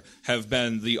cooler, have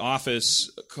been the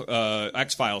Office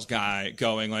X-Files guy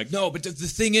going like, no, but the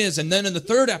thing is, and then in the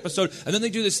third episode, and then they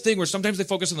do this thing where sometimes they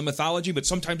focus on the mythology, but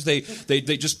sometimes they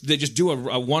just do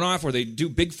a one-off where they do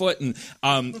Bigfoot,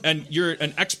 and you're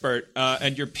an expert,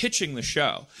 and you're pitching the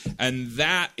show, and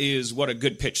that is what a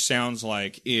good pitch sounds like.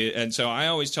 And so I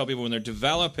always tell people when they're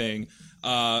developing,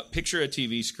 picture a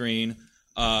TV screen,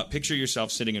 picture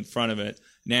yourself sitting in front of it.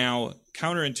 Now,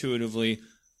 counterintuitively,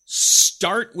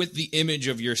 start with the image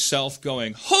of yourself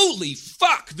going, holy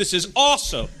fuck, this is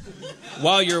awesome,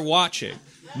 while you're watching.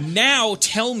 Now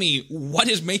tell me what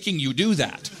is making you do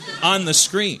that on the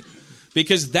screen.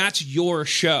 Because that's your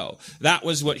show. That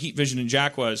was what Heat Vision and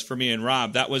Jack was for me and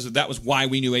Rob. That was why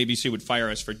we knew ABC would fire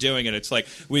us for doing it. It's like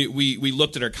we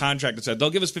looked at our contract and said, they'll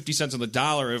give us 50 cents on the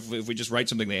dollar if we just write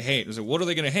something they hate. I said, what are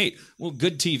they going to hate? Well,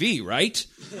 good TV, right?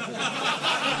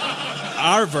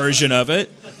 Our version of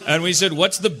it. And we said,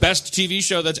 what's the best TV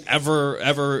show that's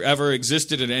ever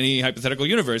existed in any hypothetical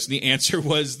universe? And the answer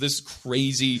was this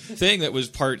crazy thing that was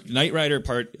part Knight Rider,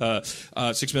 part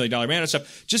 $6 Million Man and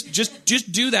stuff.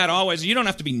 Just do that always. You don't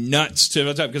have to be nuts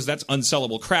because that's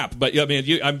unsellable crap. But I mean,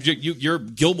 your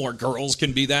Gilmore Girls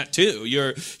can be that too.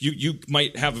 You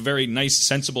might have very nice,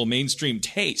 sensible mainstream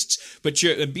tastes, but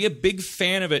be a big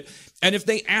fan of it. And if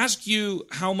they ask you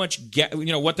how much,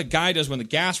 what the guy does when the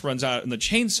gas runs out in the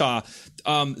chainsaw,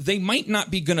 they might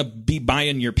not be going to be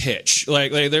buying your pitch.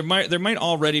 Like there might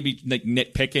already be like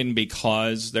nitpicking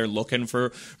because they're looking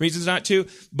for reasons not to.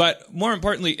 But more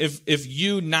importantly, if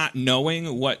you not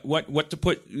knowing what to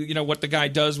put, what the guy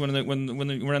does when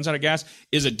it runs out of gas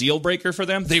is a deal breaker for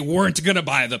them, they weren't going to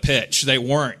buy the pitch. They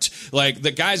weren't. Like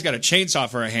the guy's got a chainsaw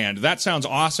for a hand. That sounds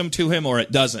awesome to him, or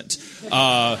it doesn't.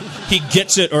 He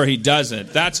gets it, or he doesn't.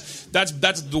 That's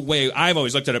the way I've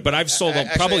always looked at it. But I've sold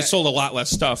sold a lot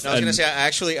less stuff. I was going to say I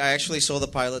actually sold the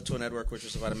pilot to a network which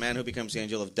was about a man who becomes the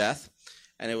angel of death,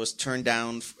 and it was turned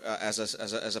down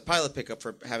as a pilot pickup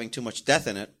for having too much death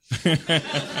in it.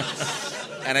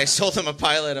 And I sold him a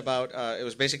pilot about it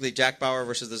was basically Jack Bauer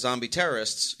versus the zombie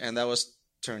terrorists, and that was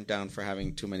turned down for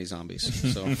having too many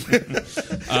zombies. So,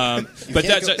 so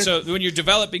when you're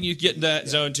developing, you get in that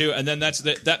zone too, and then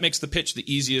that makes the pitch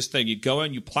the easiest thing. You go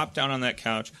in, you plop down on that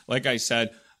couch. Like I said,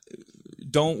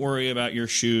 don't worry about your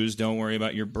shoes. Don't worry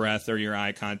about your breath or your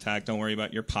eye contact. Don't worry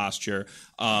about your posture.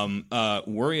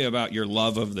 Worry about your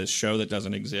love of this show that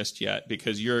doesn't exist yet,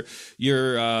 because your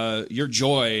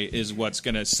joy is what's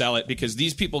going to sell it. Because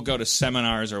these people go to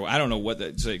seminars, or I don't know what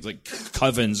it's like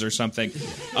covens or something.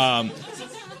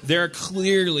 They're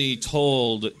clearly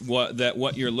told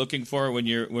what you're looking for when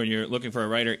you're looking for a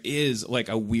writer is like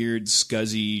a weird,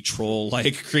 scuzzy,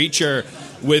 troll-like creature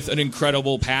with an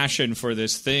incredible passion for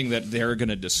this thing that they're going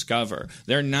to discover.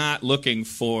 They're not looking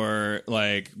for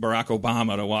like Barack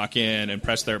Obama to walk in and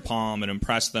press their palm and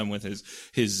impress them with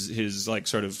his like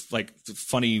sort of like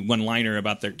funny one-liner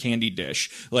about their candy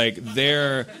dish. Like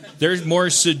they're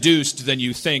more seduced than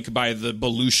you think by the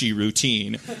Belushi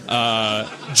routine.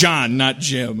 John, not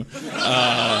Jim.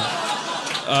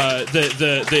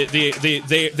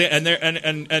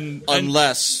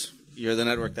 Unless you're the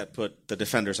network that put the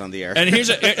Defenders on the air. And here's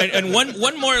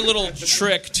one more little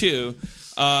trick too,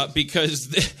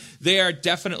 because they are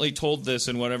definitely told this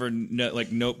in whatever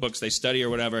notebooks they study or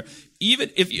whatever. Even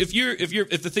if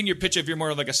the thing you're pitching, if you're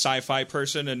more of like a sci-fi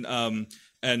person and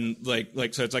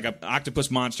so it's like an octopus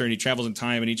monster and he travels in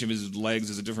time and each of his legs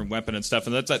is a different weapon and stuff,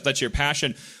 and that's your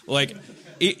passion. Like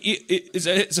so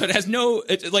it has no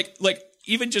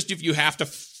even just if you have to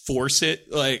force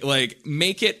it, like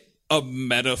make it a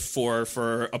metaphor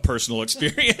for a personal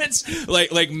experience.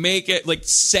 like make it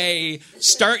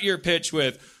start your pitch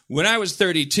with, when I was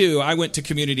 32, I went to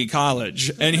community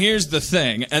college, and here's the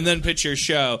thing, and then pitch your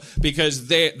show, because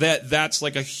that's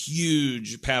like a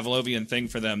huge Pavlovian thing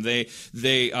for them. They're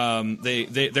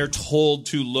told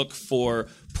to look for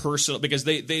personal, because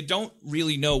they don't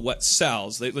really know what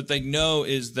sells. What they know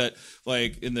is that,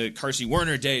 like in the Carsey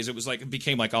Werner days, it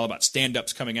became like all about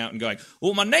stand-ups coming out and going,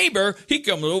 well, my neighbor, he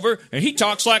comes over and he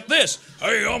talks like this.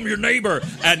 Hey, I'm your neighbor.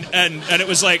 And it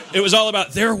was all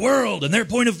about their world and their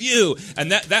point of view.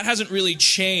 And that hasn't really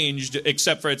changed,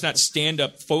 except for it's not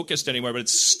stand-up focused anymore, but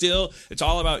it's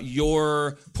all about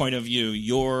your point of view,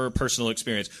 your personal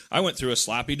experience. I went through a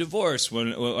sloppy divorce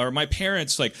or my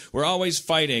parents were always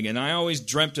fighting, and I always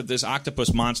dreamt of this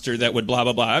octopus monster that would blah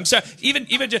blah blah. I'm sorry, even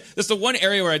just, that's the one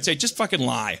area where I'd say just fucking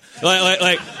lie.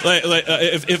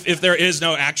 If there is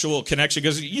no actual connection,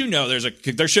 because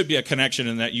there should be a connection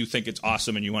in that you think it's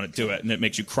awesome and you want to do it, and it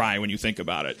makes you cry when you think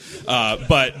about it.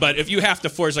 But if you have to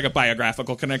force like a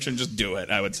biographical connection, just do it,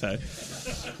 I would say.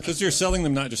 Because you're selling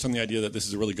them not just on the idea that this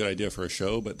is a really good idea for a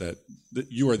show, but that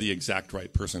you are the exact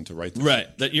right person to write this.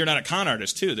 Right. That you're not a con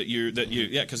artist too.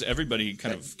 Because everybody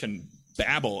kind of can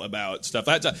babble about stuff.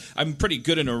 I'm pretty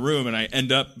good in a room, and I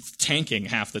end up tanking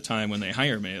half the time when they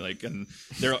hire me. And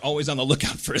they're always on the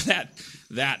lookout for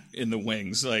that in the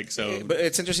wings. So. But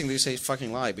it's interesting that you say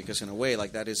fucking lie, because in a way,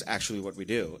 that is actually what we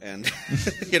do. And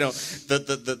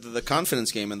the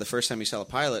confidence game, and the first time you sell a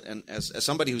pilot, and as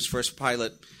somebody whose first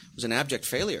pilot was an abject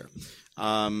failure.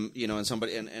 And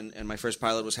my first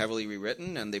pilot was heavily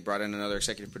rewritten, and they brought in another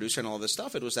executive producer and all this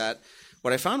stuff. It was that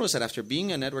what I found was that after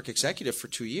being a network executive for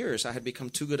 2 years, I had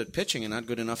become too good at pitching and not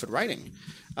good enough at writing.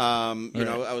 You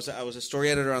know, I was a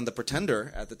story editor on The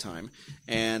Pretender at the time,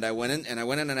 and I went in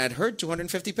and I'd heard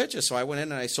 250 pitches. So I went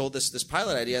in and I sold this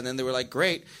pilot idea, and then they were like,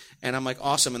 great. And I'm like,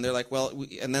 awesome. And they're like, well,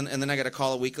 and then I got a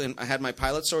call a week later. I had my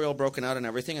pilot story all broken out and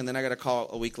everything. And then I got a call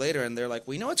a week later, and they're like,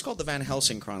 we know it's called the Van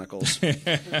Helsing Chronicles,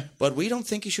 but we don't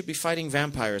think you should be fighting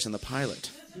vampires in the pilot.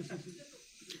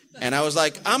 And I was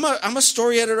like, I'm a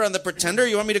story editor on The Pretender.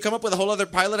 You want me to come up with a whole other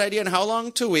pilot idea in how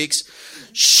long? 2 weeks.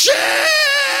 Shit!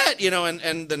 You know,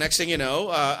 and the next thing you know,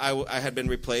 I had been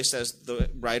replaced as the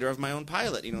writer of my own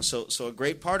pilot. You know, so a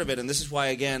great part of it, and this is why,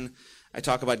 again, I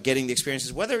talk about getting the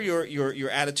experiences. Whether your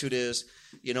attitude is,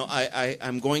 you know,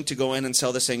 I'm going to go in and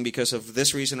sell this thing because of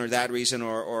this reason or that reason,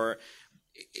 or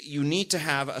you need to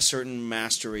have a certain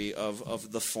mastery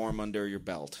of the form under your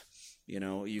belt. You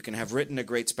know, you can have written a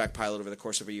great spec pilot over the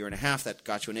course of a year and a half that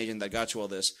got you an agent, that got you all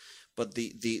this. But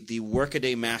the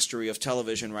workaday mastery of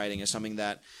television writing is something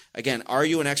that, again, are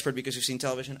you an expert because you've seen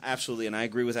television? Absolutely, and I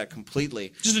agree with that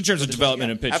completely. Just in terms of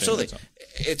development and pitching. Absolutely.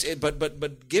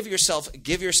 But give yourself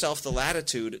the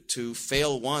latitude to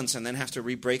fail once and then have to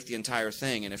re-break the entire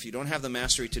thing. And if you don't have the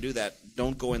mastery to do that,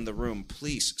 don't go in the room.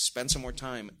 Please spend some more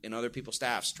time in other people's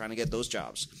staffs trying to get those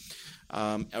jobs.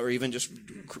 Or even just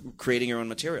creating your own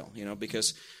material, you know,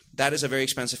 because that is a very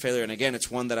expensive failure. And again,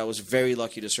 it's one that I was very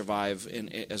lucky to survive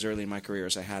as early in my career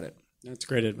as I had it. That's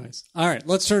great advice. All right,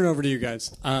 let's turn it over to you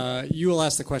guys. You will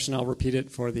ask the question. I'll repeat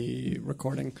it for the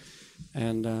recording,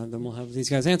 and then we'll have these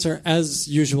guys answer. As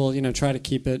usual, you know, try to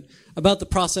keep it about the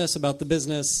process, about the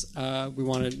business. We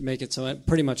want to make it so that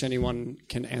pretty much anyone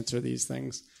can answer these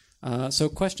things. So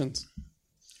questions.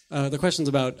 The question's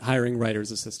about hiring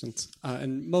writer's assistants.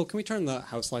 And Mo, can we turn the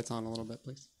house lights on a little bit,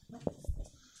 please?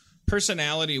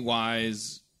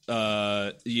 Personality-wise,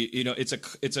 you know,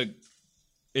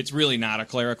 it's really not a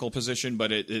clerical position,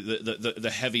 but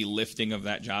the heavy lifting of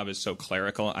that job is so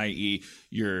clerical, i.e.,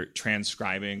 you're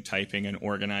transcribing, typing, and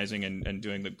organizing, and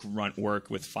doing the grunt work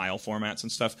with file formats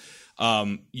and stuff.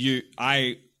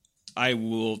 I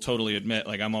will totally admit,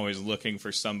 like, I'm always looking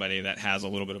for somebody that has a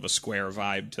little bit of a square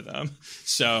vibe to them.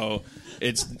 So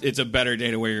it's a better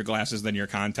day to wear your glasses than your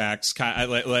contacts.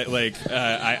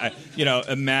 I you know,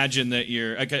 imagine that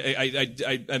you're.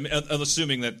 I'm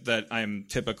assuming that I'm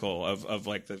typical of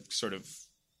like the sort of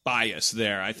bias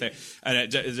there. I think, and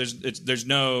there's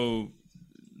no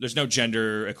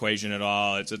gender equation at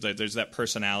all. It's like there's that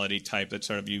personality type that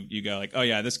sort of you go like, oh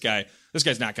yeah, this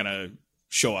guy's not gonna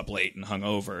show up late and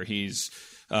hungover. He's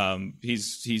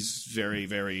very,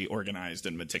 very organized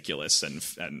and meticulous and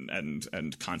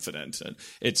confident. And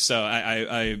it's so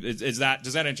does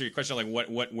that answer your question? Like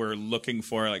what we're looking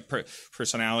for, like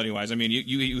personality wise? I mean,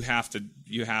 you have to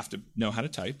know how to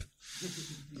type.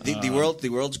 The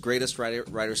world's greatest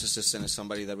writer's assistant is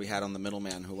somebody that we had on The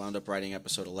Middleman, who wound up writing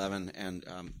episode 11, and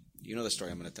you know the story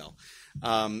I'm going to tell.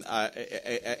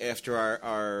 After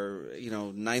our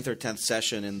 9th or 10th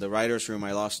session in the writer's room,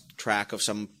 I lost track of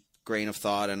some grain of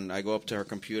thought, and I go up to her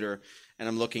computer, and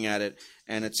I'm looking at it,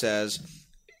 and it says,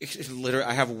 literally,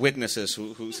 I have witnesses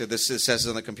who said this. It says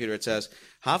on the computer, it says,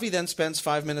 Javi then spends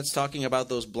 5 minutes talking about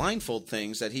those blindfold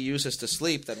things that he uses to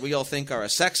sleep that we all think are a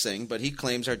sex thing, but he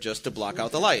claims are just to block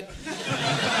out the light.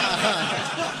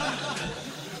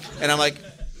 And I'm like,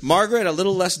 Margaret, a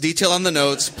little less detail on the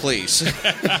notes, please.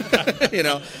 You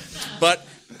know, but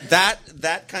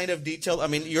that kind of detail. I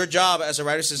mean, your job as a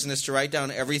writer's assistant is to write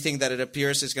down everything that it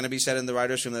appears is going to be said in the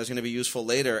writer's room that is going to be useful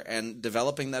later, and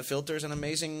developing that filter is an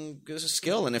amazing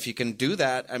skill. And if you can do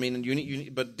that, I mean, you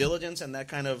need, but diligence and that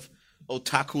kind of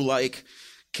otaku-like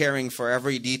caring for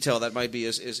every detail that might be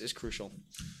is crucial.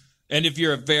 And if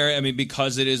you're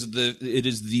because it is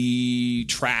the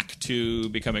track to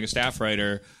becoming a staff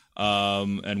writer.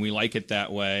 And we like it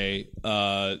that way.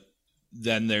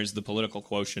 Then there's the political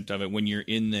quotient of it. When you're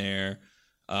in there,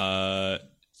 I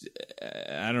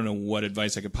don't know what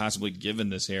advice I could possibly give in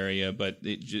this area, but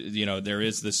there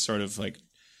is this sort of like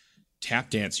tap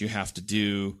dance you have to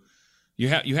do. You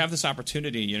have this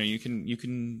opportunity. You know, you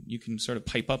can sort of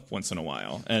pipe up once in a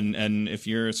while, and if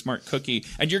you're a smart cookie,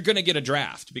 and you're going to get a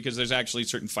draft because there's actually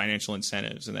certain financial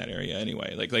incentives in that area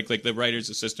anyway. Like the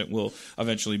writer's assistant will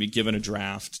eventually be given a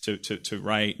draft to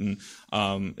write, and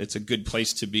it's a good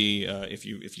place to be if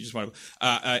you just want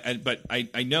to. But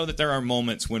I know that there are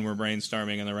moments when we're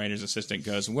brainstorming and the writer's assistant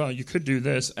goes, "Well, you could do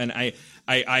this," and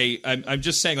I'm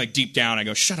just saying, like, deep down, I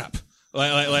go, "Shut up." But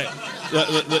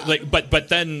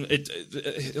then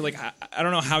I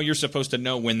don't know how you're supposed to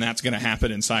know when that's going to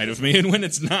happen inside of me and when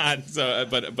it's not. So,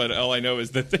 but all I know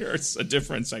is that there's a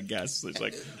difference. I guess there's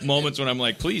like moments when I'm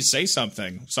like, please say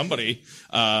something, somebody,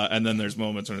 and then there's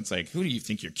moments when it's like, who do you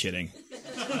think you're kidding?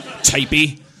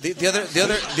 Typey. The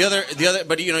other.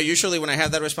 But usually when I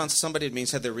have that response to somebody, it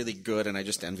means that they're really good, and I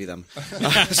just envy them.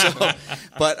 The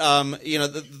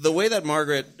way that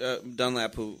Margaret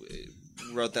Dunlap, who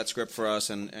wrote that script for us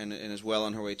and is well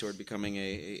on her way toward becoming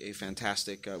a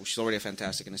fantastic, she's already a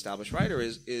fantastic and established writer,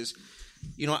 is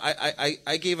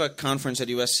I gave a conference at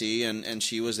USC and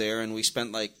she was there, and we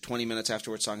spent like 20 minutes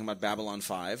afterwards talking about Babylon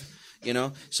 5.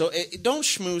 So don't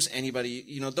schmooze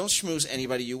anybody. Don't schmooze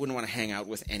anybody you wouldn't want to hang out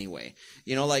with anyway.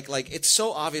 Like it's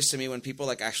so obvious to me when people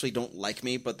like actually don't like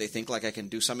me, but they think like I can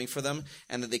do something for them,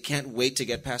 and that they can't wait to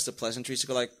get past the pleasantries to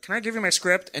go like, "Can I give you my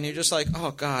script?" And you're just like,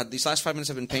 "Oh God, these last 5 minutes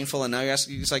have been painful," and now you're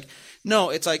asking. It's like, no,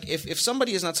 it's like if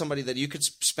somebody is not somebody that you could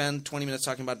spend 20 minutes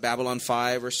talking about Babylon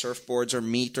 5 or surfboards or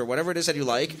meat or whatever it is that you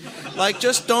like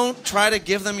just don't try to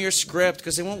give them your script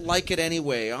because they won't like it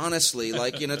anyway. Honestly,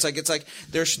 it's like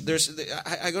there's.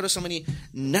 I go to so many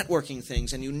networking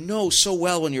things, and so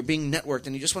well when you're being networked,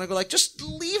 and you just want to go like, just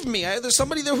leave me. There's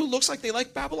somebody there who looks like they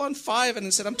like Babylon 5, and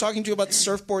instead I'm talking to you about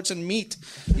surfboards and meat.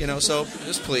 So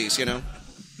just please,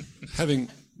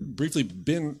 Having briefly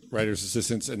been writer's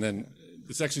assistants, and then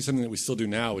it's actually something that we still do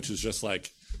now, which is just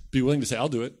like be willing to say, I'll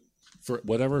do it. For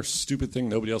whatever stupid thing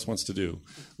nobody else wants to do.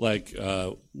 Like,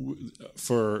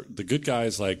 for the good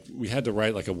guys, like, we had to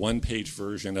write, like, a one-page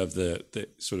version of the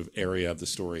sort of area of the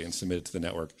story and submit it to the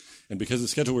network. And because of the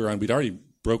schedule we were on, we'd already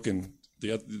broken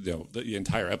the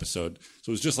entire episode. So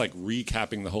it was just, like,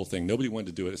 recapping the whole thing. Nobody wanted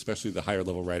to do it, especially the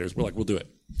higher-level writers. We're like, we'll do it.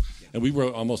 Yeah. And we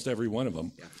wrote almost every one of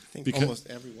them. Yeah. I think almost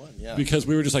every one, yeah. Because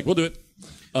we were just like, we'll do it.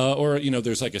 Or,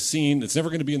 there's, like, a scene. It's never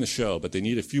going to be in the show, but they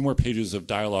need a few more pages of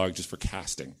dialogue just for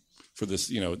casting. For this,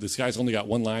 this guy's only got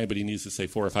one line, but he needs to say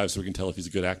 4 or 5 so we can tell if he's a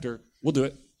good actor. We'll do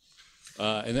it.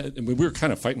 And we were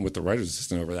kind of fighting with the writer's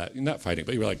assistant over that. Not fighting,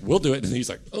 but you were like, we'll do it. And he's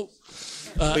like, oh.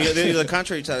 The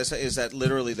contrary to that is that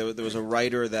literally there was a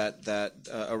writer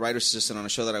a writer's assistant on a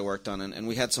show that I worked on, and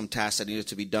we had some tasks that needed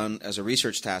to be done as a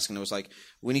research task, and it was like,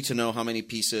 we need to know how many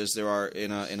pieces there are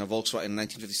in a Volkswagen, in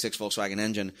 1956 Volkswagen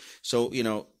engine. So,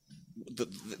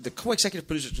 the co-executive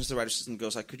producer, just the writer's assistant,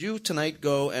 goes like, could you tonight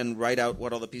go and write out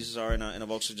what all the pieces are in a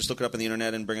Volkswagen? Just look it up on the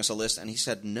internet and bring us a list. And he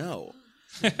said no.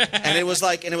 and it was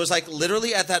like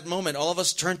literally at that moment, all of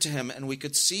us turned to him and we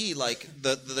could see like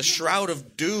the shroud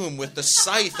of doom with the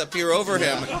scythe appear over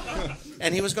him,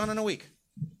 and he was gone in a week.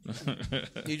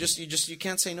 You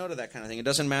can't say no to that kind of thing. It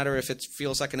doesn't matter if it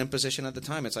feels like an imposition at the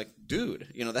time. It's like, dude,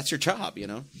 that's your job.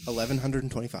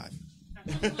 1125.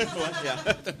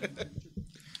 Yeah.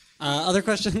 Other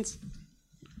questions?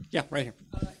 Yeah, right here.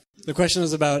 The question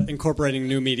is about incorporating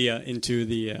new media into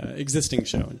the existing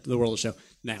show, into the world of the show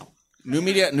now. New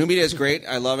media is great.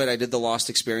 I love it. I did the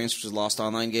Lost Experience, which is a Lost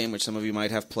online game, which some of you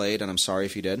might have played, and I'm sorry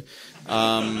if you did.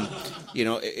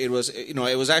 It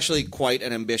was actually quite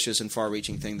an ambitious and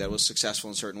far-reaching thing that was successful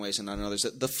in certain ways and not in others.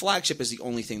 The flagship is the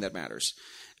only thing that matters.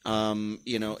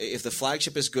 If the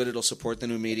flagship is good, it'll support the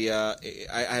new media.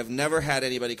 I have never had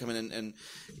anybody come in and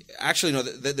actually, no,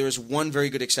 there is one very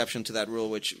good exception to that rule,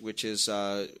 which is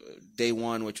Day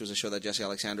One, which was a show that Jesse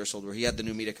Alexander sold, where he had the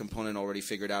new media component already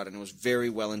figured out, and it was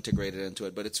very well integrated into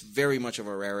it, but it's very much of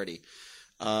a rarity.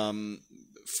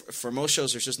 For most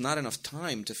shows, there's just not enough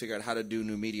time to figure out how to do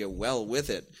new media well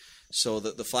with it. So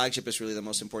the flagship is really the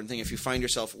most important thing. If you find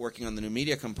yourself working on the new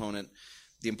media component,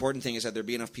 the important thing is that there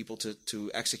be enough people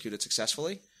to execute it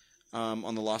successfully.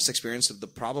 On the Lost Experience, the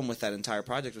problem with that entire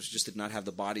project was just did not have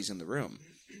the bodies in the room.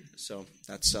 So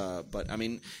that's. But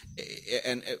when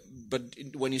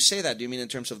you say that, do you mean in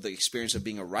terms of the experience of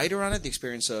being a writer on it, the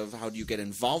experience of how do you get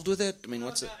involved with it? I mean,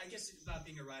 what's it? I guess it's about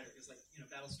being a writer because,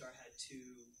 Battlestar had 2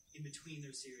 in between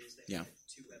their series. They had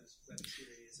 2 web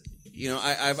series.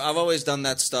 I've always done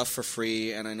that stuff for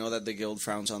free, and I know that the guild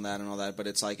frowns on that and all that, but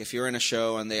it's like if you're in a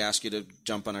show and they ask you to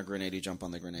jump on a grenade, you jump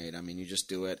on the grenade. I mean, you just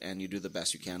do it, and you do the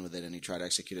best you can with it, and you try to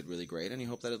execute it really great, and you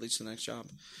hope that it leads to the next job.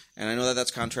 And I know that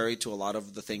that's contrary to a lot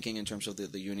of the thinking in terms of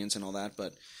the unions and all that,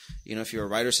 but if you're a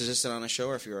writer's assistant on a show,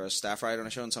 or if you're a staff writer on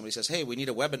a show, and somebody says, hey, we need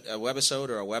a webisode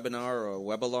or a webinar or a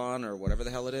webalon or whatever the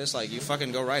hell it is, like, you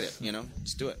fucking go write it,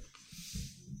 Just do it.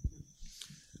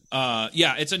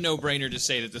 It's a no-brainer to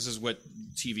say that this is what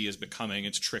TV is becoming.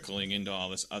 It's trickling into all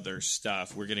this other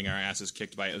stuff. We're getting our asses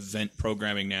kicked by event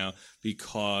programming now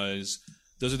because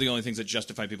those are the only things that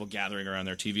justify people gathering around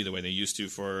their TV the way they used to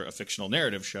for a fictional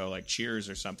narrative show like Cheers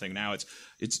or something. Now it's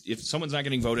if someone's not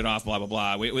getting voted off, blah blah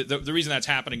blah. The reason that's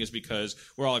happening is because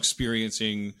we're all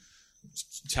experiencing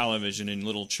television in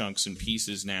little chunks and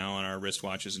pieces now on our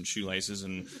wristwatches and shoelaces,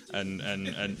 and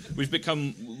we've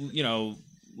become,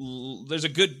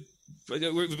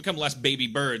 we've become less baby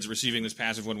birds receiving this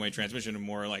passive one-way transmission and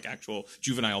more like actual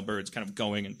juvenile birds kind of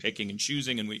going and picking and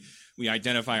choosing, and we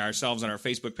identify ourselves on our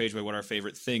Facebook page by what our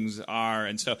favorite things are.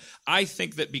 And so I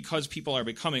think that because people are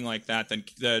becoming like that,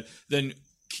 then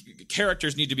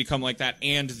characters need to become like that,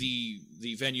 and the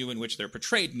venue in which they're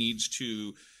portrayed needs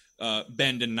to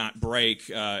bend and not break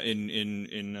in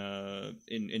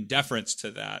deference to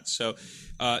that. So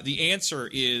the answer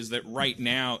is that right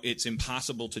now it's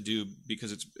impossible to do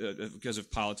because of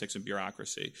politics and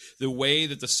bureaucracy. The way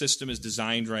that the system is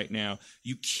designed right now,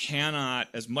 you cannot,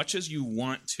 as much as you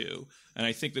want to, and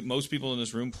I think that most people in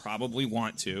this room probably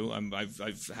want to.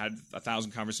 I've had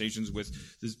 1,000 conversations with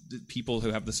people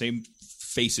who have the same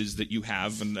faces that you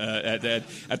have, and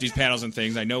at these panels and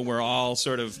things. I know we're all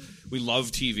we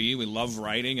love TV, we love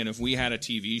writing, and if we had a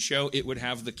TV show, it would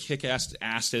have the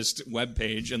kick-assest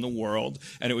webpage in the world,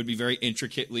 and it would be very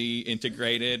intricately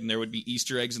integrated, and there would be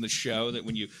Easter eggs in the show that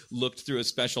when you looked through a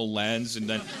special lens and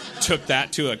then took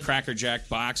that to a Cracker Jack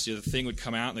box, the thing would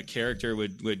come out and the character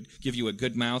would give you a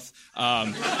good mouth.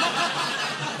 And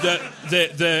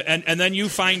then you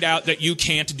find out that you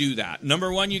can't do that.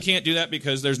 Number one, you can't do that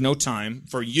because there's no time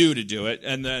for you to do it,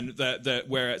 and then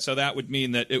so that would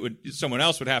mean that someone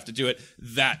else would have to do it.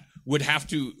 That would have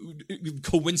to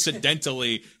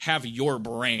coincidentally have your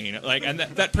brain, and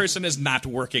that person is not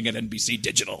working at NBC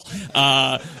Digital.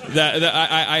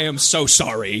 I am so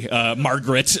sorry,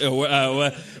 Margaret,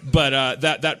 but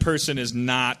that person is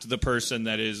not the person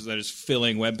that is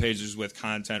filling web pages with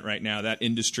content right now. That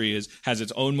industry has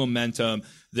its own momentum.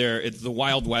 It's the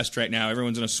Wild West right now.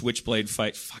 Everyone's in a switchblade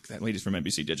fight. Fuck, that lady's from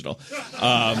NBC Digital.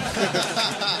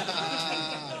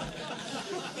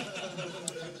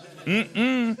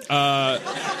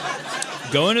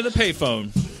 Going to the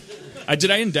payphone. Did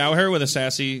I endow her with a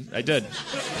sassy? I did.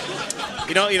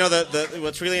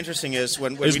 What's really interesting is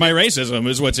when my racism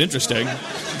is what's interesting.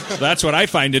 That's what I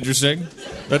find interesting.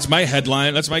 That's my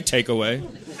headline. That's my takeaway.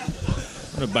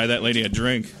 I'm gonna buy that lady a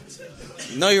drink.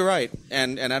 No, you're right,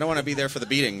 and I don't want to be there for the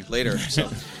beating later. So.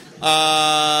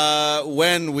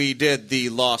 When we did the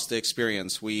Lost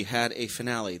experience, we had a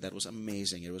finale that was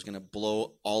amazing. It was going to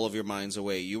blow all of your minds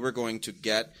away. You were going to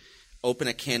open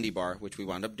a candy bar, which we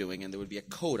wound up doing, and there would be a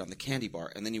code on the candy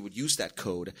bar, and then you would use that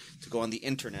code to go on the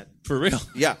internet. For real?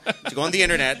 Yeah, to go on the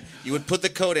internet. You would put the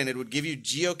code in. It would give you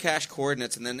geocache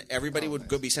coordinates, and then everybody would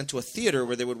be sent to a theater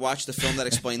where they would watch the film that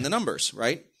explained the numbers,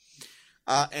 right?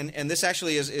 And this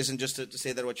actually isn't just to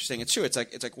say that what you're saying. It's true. It's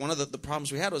like one of the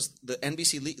problems we had was the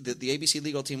ABC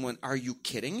legal team went, "Are you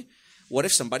kidding? What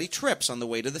if somebody trips on the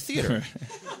way to the theater?"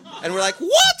 And we're like,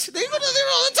 "What? They go to the theater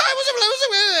all the time."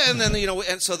 And then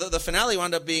and so the finale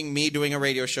wound up being me doing a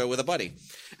radio show with a buddy.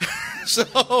 So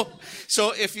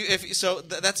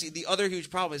that's the other huge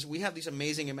problem is we have these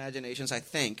amazing imaginations, I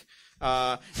think.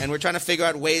 And we're trying to figure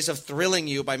out ways of thrilling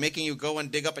you by making you go and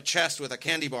dig up a chest with a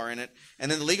candy bar in it.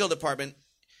 And then the legal department,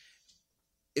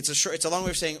 it's a long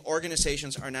way of saying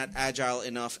organizations are not agile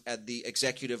enough at the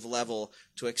executive level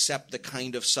to accept the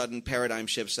kind of sudden paradigm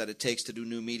shifts that it takes to do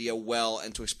new media well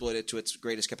and to exploit it to its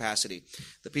greatest capacity.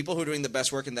 The people who are doing the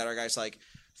best work in that are guys like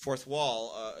Fourth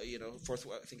Wall, I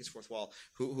think it's Fourth Wall,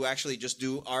 who actually just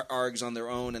do ARGs on their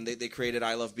own, and they created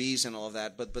I Love Bees and all of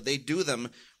that, but they do them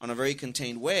on a very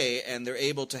contained way, and they're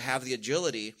able to have the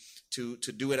agility to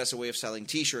do it as a way of selling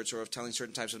T-shirts or of telling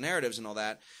certain types of narratives and all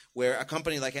that, where a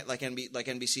company like NBC,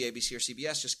 ABC, or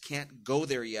CBS just can't go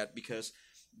there yet because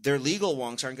their legal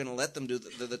wonks aren't going to let them do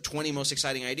the 20 most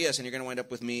exciting ideas, and you're going to wind up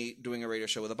with me doing a radio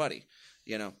show with a buddy.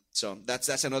 So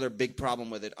that's another big problem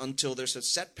with it. Until there's a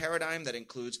set paradigm that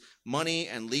includes money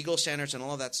and legal standards and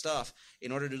all of that stuff,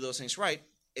 in order to do those things right,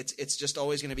 it's just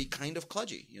always going to be kind of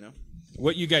kludgy,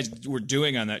 What you guys were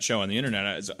doing on that show on the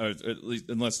internet, is, at least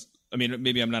unless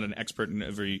maybe I'm not an expert in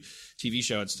every TV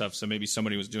show and stuff, so maybe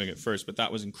somebody was doing it first, but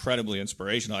that was incredibly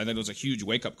inspirational. I think it was a huge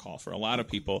wake-up call for a lot of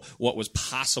people, what was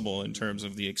possible in terms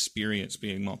of the experience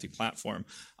being multi-platform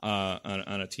on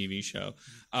a TV show.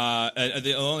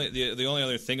 The only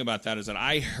other thing about that is that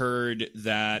I heard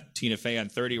that Tina Fey on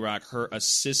 30 Rock, her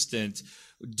assistant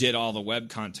did all the web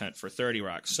content for 30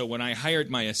 Rock. So when I hired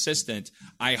my assistant,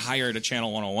 I hired a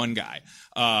Channel 101 guy,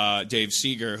 Dave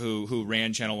Seeger, who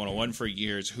ran Channel 101 for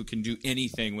years, who can do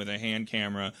anything with a hand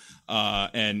camera.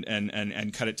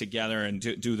 and cut it together and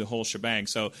do the whole shebang.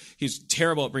 So he's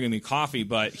terrible at bringing me coffee,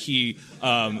 but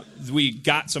we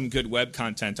got some good web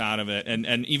content out of it,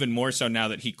 and even more so now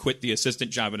that he quit the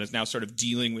assistant job and is now sort of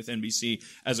dealing with NBC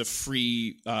as a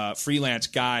freelance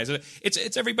guy. So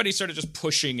it's everybody sort of just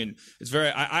pushing, and it's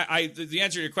very. The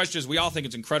answer to your question is we all think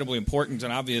it's incredibly important,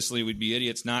 and obviously we'd be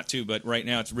idiots not to. But right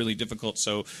now it's really difficult.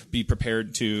 So be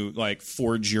prepared to like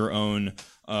forge your own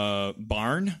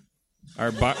barn.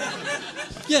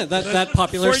 Yeah, that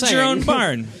popular forge saying. your own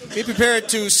barn. Be prepared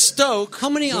to stoke How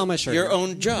many Amish are your you?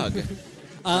 own jug.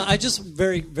 I just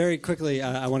very, very quickly,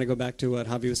 I want to go back to what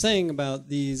Javi was saying about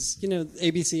these,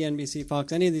 ABC, NBC,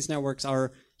 Fox, any of these networks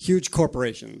are huge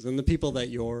corporations, and the people that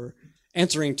you're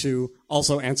answering to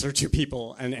also answer to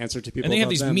people and answer to people. And they have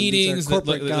these them. meetings.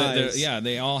 Corporate guys.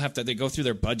 They all have to. They go through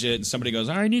their budget, and somebody goes,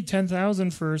 "I need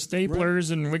 10,000 for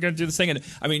staplers, and we're going to do this thing." And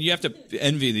I mean, you have to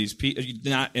envy these people.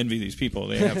 Not envy these people.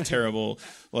 They have terrible,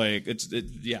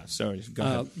 Sorry, go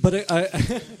ahead.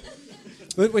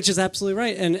 But which is absolutely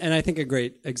right, and I think a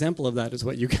great example of that is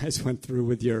what you guys went through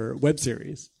with your web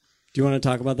series. Do you want to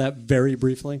talk about that very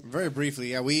briefly? Very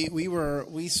briefly, yeah.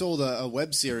 We sold a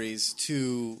web series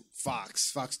to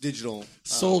Fox Digital.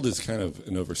 Sold is kind of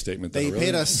an overstatement. They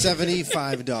paid us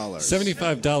 $75.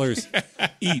 $75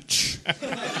 each.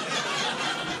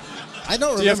 I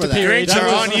don't So you have remember to that. pay Drinks are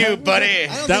on you, buddy.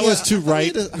 That was to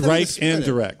write and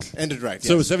direct. And to direct, So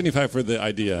it yes. was 75 for the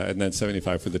idea and then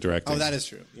 75 for the directing. Oh, that is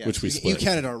true. Yes. Which we You split.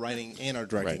 counted our writing and our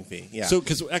directing fee. Yeah. So,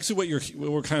 because actually,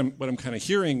 what I'm kind of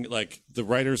hearing, like the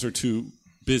writers are too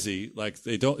busy. Like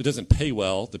it doesn't pay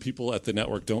well. The people at the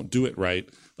network don't do it right.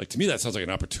 Like to me, that sounds like an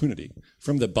opportunity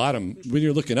from the bottom when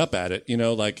you're looking up at it.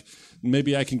 Like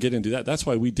maybe I can get into that. That's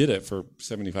why we did it for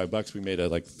 $75. We made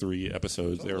 3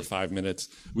 episodes. They were 5 minutes.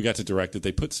 We got to direct it.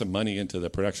 They put some money into the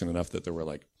production enough that there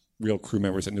were real crew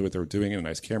members that knew what they were doing and a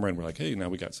nice camera. And we're like, hey, now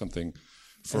we got something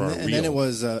for our reel. And then it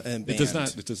was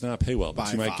It does not pay well,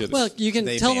 but you might get it. Well, you can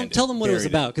tell them what it was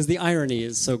about because the irony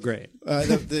is so great.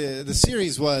 The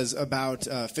series was about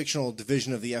a fictional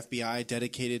division of the FBI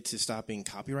dedicated to stopping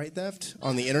copyright theft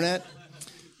on the internet.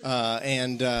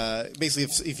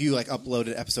 Basically, if you upload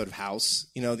an episode of House,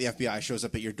 the FBI shows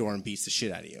up at your door and beats the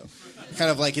shit out of you. Kind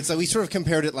of like we sort of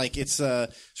compared it like it's sort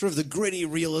of the gritty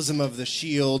realism of The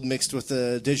Shield mixed with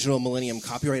the Digital Millennium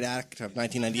Copyright Act of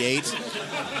 1998.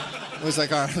 It was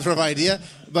our sort of idea,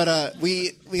 but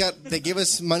they gave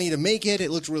us money to make it.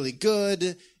 It looked really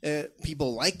good.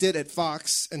 People liked it at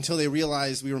Fox until they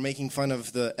realized we were making fun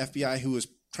of the FBI, who was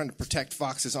trying to protect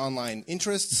Fox's online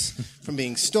interests from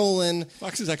being stolen.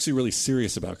 Fox is actually really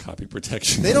serious about copy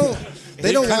protection.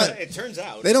 It turns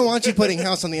out they don't want you putting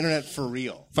House on the internet for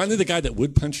real. Finally, the guy that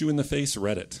would punch you in the face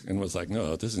read it and was like,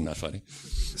 "No, this is not funny."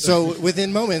 So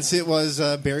within moments, it was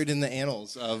buried in the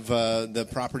annals of the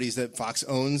properties that Fox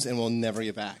owns and will never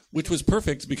get back. Which was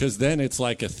perfect because then it's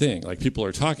like a thing. Like people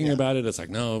are talking about it. It's like,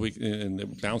 no, and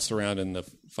it bounced around in the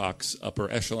Fox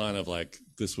upper echelon of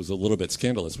this was a little bit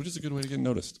scandalous, which is a good way to get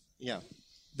noticed. Yeah.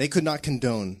 They could not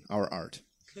condone our art.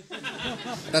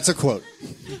 That's a quote.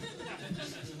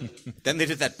 Then they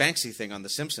did that Banksy thing on The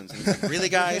Simpsons. And it's like, really,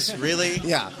 guys? Really?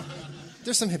 Yeah.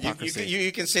 There's some hypocrisy.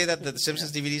 You can say that the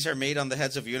Simpsons DVDs are made on the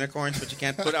heads of unicorns, but you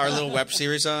can't put our little web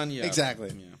series on? Yeah. Exactly.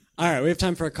 Yeah. All right, we have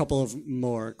time for a couple of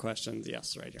more questions.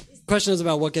 Yes, right here. Question is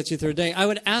about what gets you through a day. I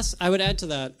would add to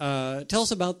that, tell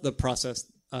us about the process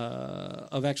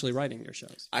of actually writing your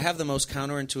shows. I have the most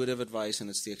counterintuitive advice, and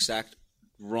it's the exact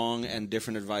wrong and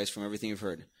different advice from everything you've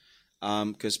heard.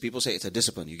 Because people say it's a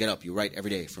discipline. You get up, you write every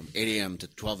day from 8 a.m. to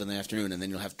 12 in the afternoon, and then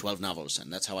you'll have 12 novels,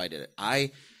 and that's how I did it.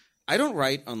 I don't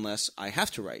write unless I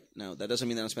have to write. Now, that doesn't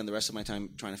mean that I spend the rest of my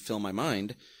time trying to fill my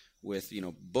mind with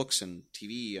books and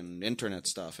TV and internet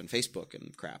stuff and Facebook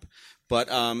and crap. But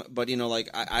I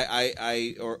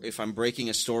or if I'm breaking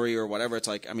a story or whatever, it's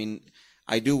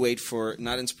I do wait for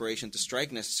not inspiration to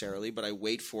strike necessarily, but I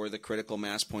wait for the critical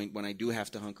mass point when I do have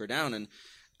to hunker down. And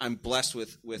I'm blessed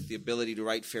with the ability to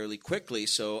write fairly quickly,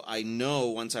 so I know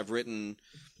once I've written,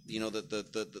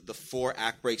 the 4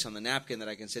 act breaks on the napkin that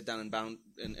I can sit down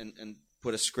and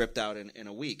put a script out in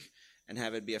a week and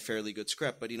have it be a fairly good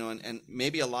script. But and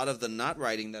maybe a lot of the not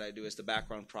writing that I do is the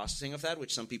background processing of that,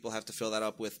 which some people have to fill that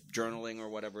up with journaling or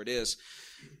whatever it is.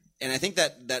 And I think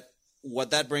that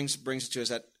what that brings us to is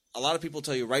that a lot of people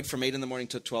tell you write from 8 in the morning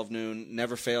to 12 noon,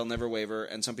 never fail, never waver.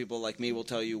 And some people like me will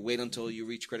tell you wait until you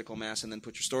reach critical mass and then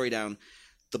put your story down.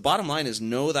 The bottom line is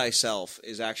know thyself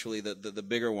is actually the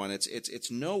bigger one.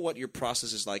 It's know what your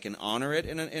process is like and honor it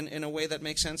in a way that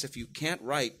makes sense. If you can't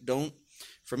write, don't.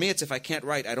 For me, it's if I can't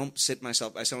write, I don't sit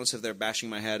there bashing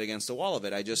my head against the wall of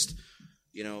it. I just,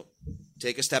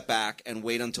 take a step back and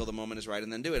wait until the moment is right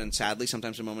and then do it. And sadly,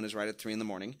 sometimes the moment is right at 3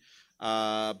 a.m.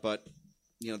 But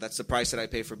that's the price that I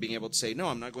pay for being able to say, no,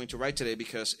 I'm not going to write today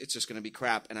because it's just going to be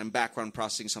crap, and I'm background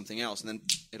processing something else, and then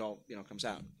it all comes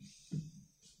out.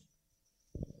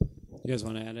 You guys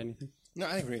want to add anything? No,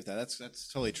 I agree with that.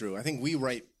 That's totally true. I think we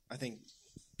write,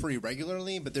 pretty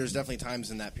regularly, but there's definitely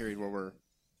times in that period where we're,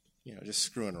 just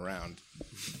screwing around.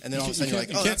 And then all of a sudden you're like,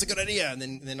 oh, that's a good idea. And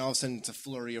then all of a sudden it's a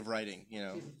flurry of writing,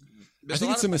 There's a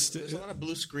lot of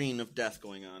blue screen of death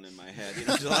going on in my head.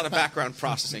 There's a lot of background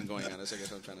processing going on, is I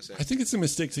guess what I'm trying to say. I think it's a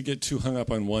mistake to get too hung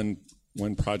up on one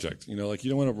project. You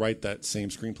don't want to write that same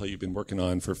screenplay you've been working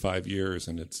on for 5 years,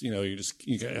 and it's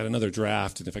you got another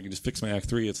draft, and if I can just fix my act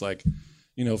 3, it's like,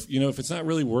 if it's not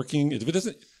really working, if it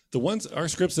doesn't, our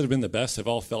scripts that have been the best have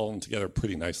all fallen together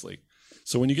pretty nicely.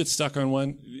 So when you get stuck on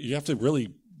one, you have to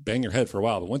really bang your head for a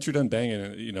while. But once you're done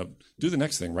banging, do the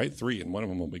next thing, write 3, and one of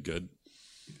them will be good.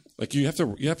 Like you have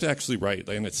to actually write,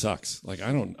 and it sucks. Like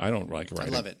I don't like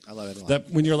writing. I love it a lot. That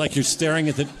when you're staring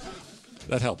at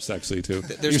that helps actually too.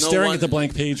 You're staring at the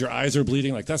blank page, your eyes are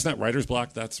bleeding. Like that's not writer's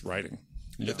block, that's writing.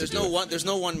 There's no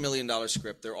 $1 million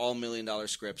script. They're all $1 million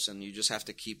scripts, and you just have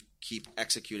to keep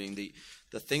executing.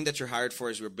 The thing that you're hired for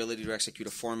is your ability to execute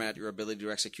a format, your ability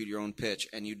to execute your own pitch,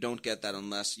 and you don't get that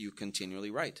unless you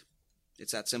continually write.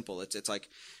 It's that simple. It's like,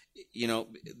 you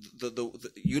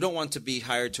don't want to be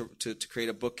hired to create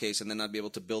a bookcase and then not be able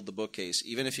to build the bookcase.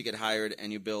 Even if you get hired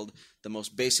and you build the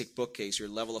most basic bookcase, your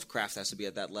level of craft has to be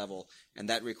at that level, and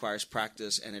that requires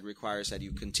practice, and it requires that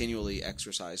you continually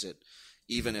exercise it,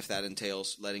 even if that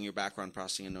entails letting your background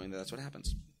processing and knowing that that's what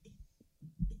happens.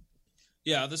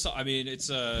 Yeah, it's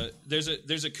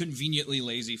there's a conveniently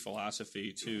lazy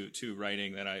philosophy to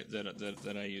writing that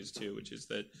I use too, which is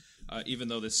that even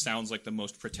though this sounds like the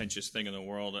most pretentious thing in the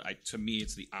world, to me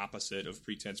it's the opposite of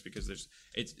pretense, because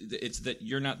it's that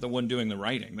you're not the one doing the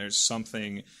writing. There's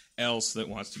something else that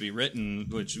wants to be written,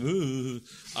 which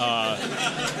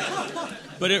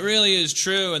but it really is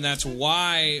true, and that's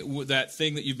why that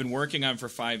thing that you've been working on for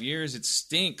 5 years, it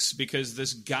stinks, because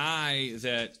this guy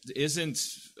that isn't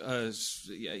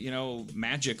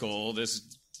magical, this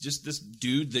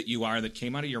dude that you are, that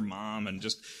came out of your mom and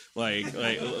just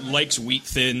likes wheat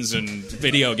thins and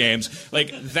video games,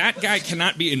 that guy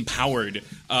cannot be empowered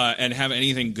and have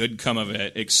anything good come of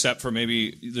it, except for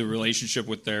maybe the relationship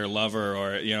with their lover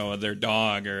or their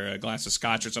dog or a glass of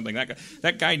scotch or something.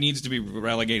 That guy needs to be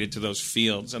relegated to those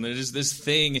fields, and it is this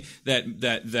thing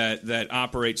that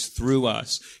operates through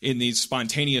us in these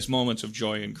spontaneous moments of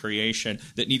joy and creation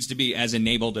that needs to be as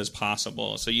enabled as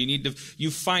possible. So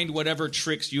you find whatever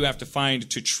tricks you have to find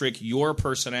to trick your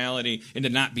personality into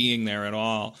not being there at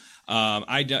all.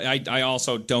 I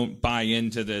also don't buy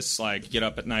into this get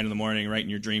up at 9 a.m, write in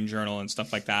your dream journal and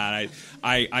stuff like that.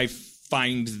 I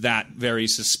find that very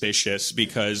suspicious,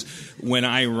 because when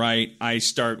I write, I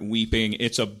start weeping.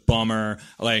 It's a bummer.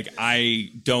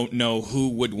 I don't know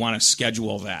who would want to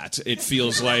schedule that. It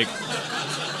feels like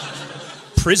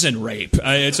prison rape.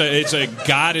 It's a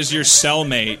God is your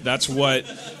cellmate. That's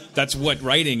what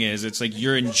writing is. It's like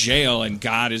you're in jail and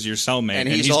God is your cellmate, and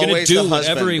he's going to do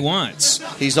whatever he wants.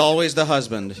 He's always the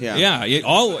husband. Yeah.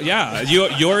 Yeah.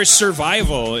 Your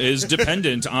survival is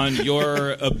dependent on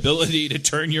your ability to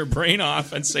turn your brain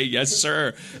off and say yes,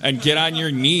 sir, and get on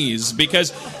your knees,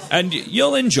 and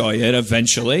you'll enjoy it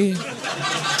eventually.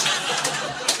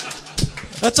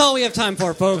 That's all we have time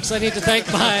for, folks. I need to thank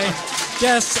my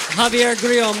guests, Javier,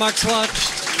 Grillo,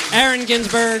 Marxuach, Aaron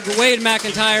Ginsburg, Wade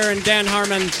McIntyre, and Dan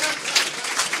Harmon.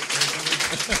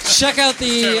 Check out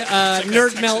the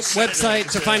Nerd Melt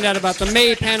website to find out about the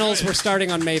May panels. We're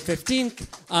starting on May 15th,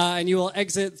 and you will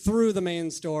exit through the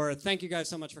main store. Thank you guys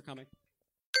so much for coming.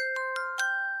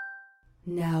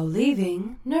 Now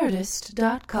leaving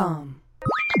Nerdist.com.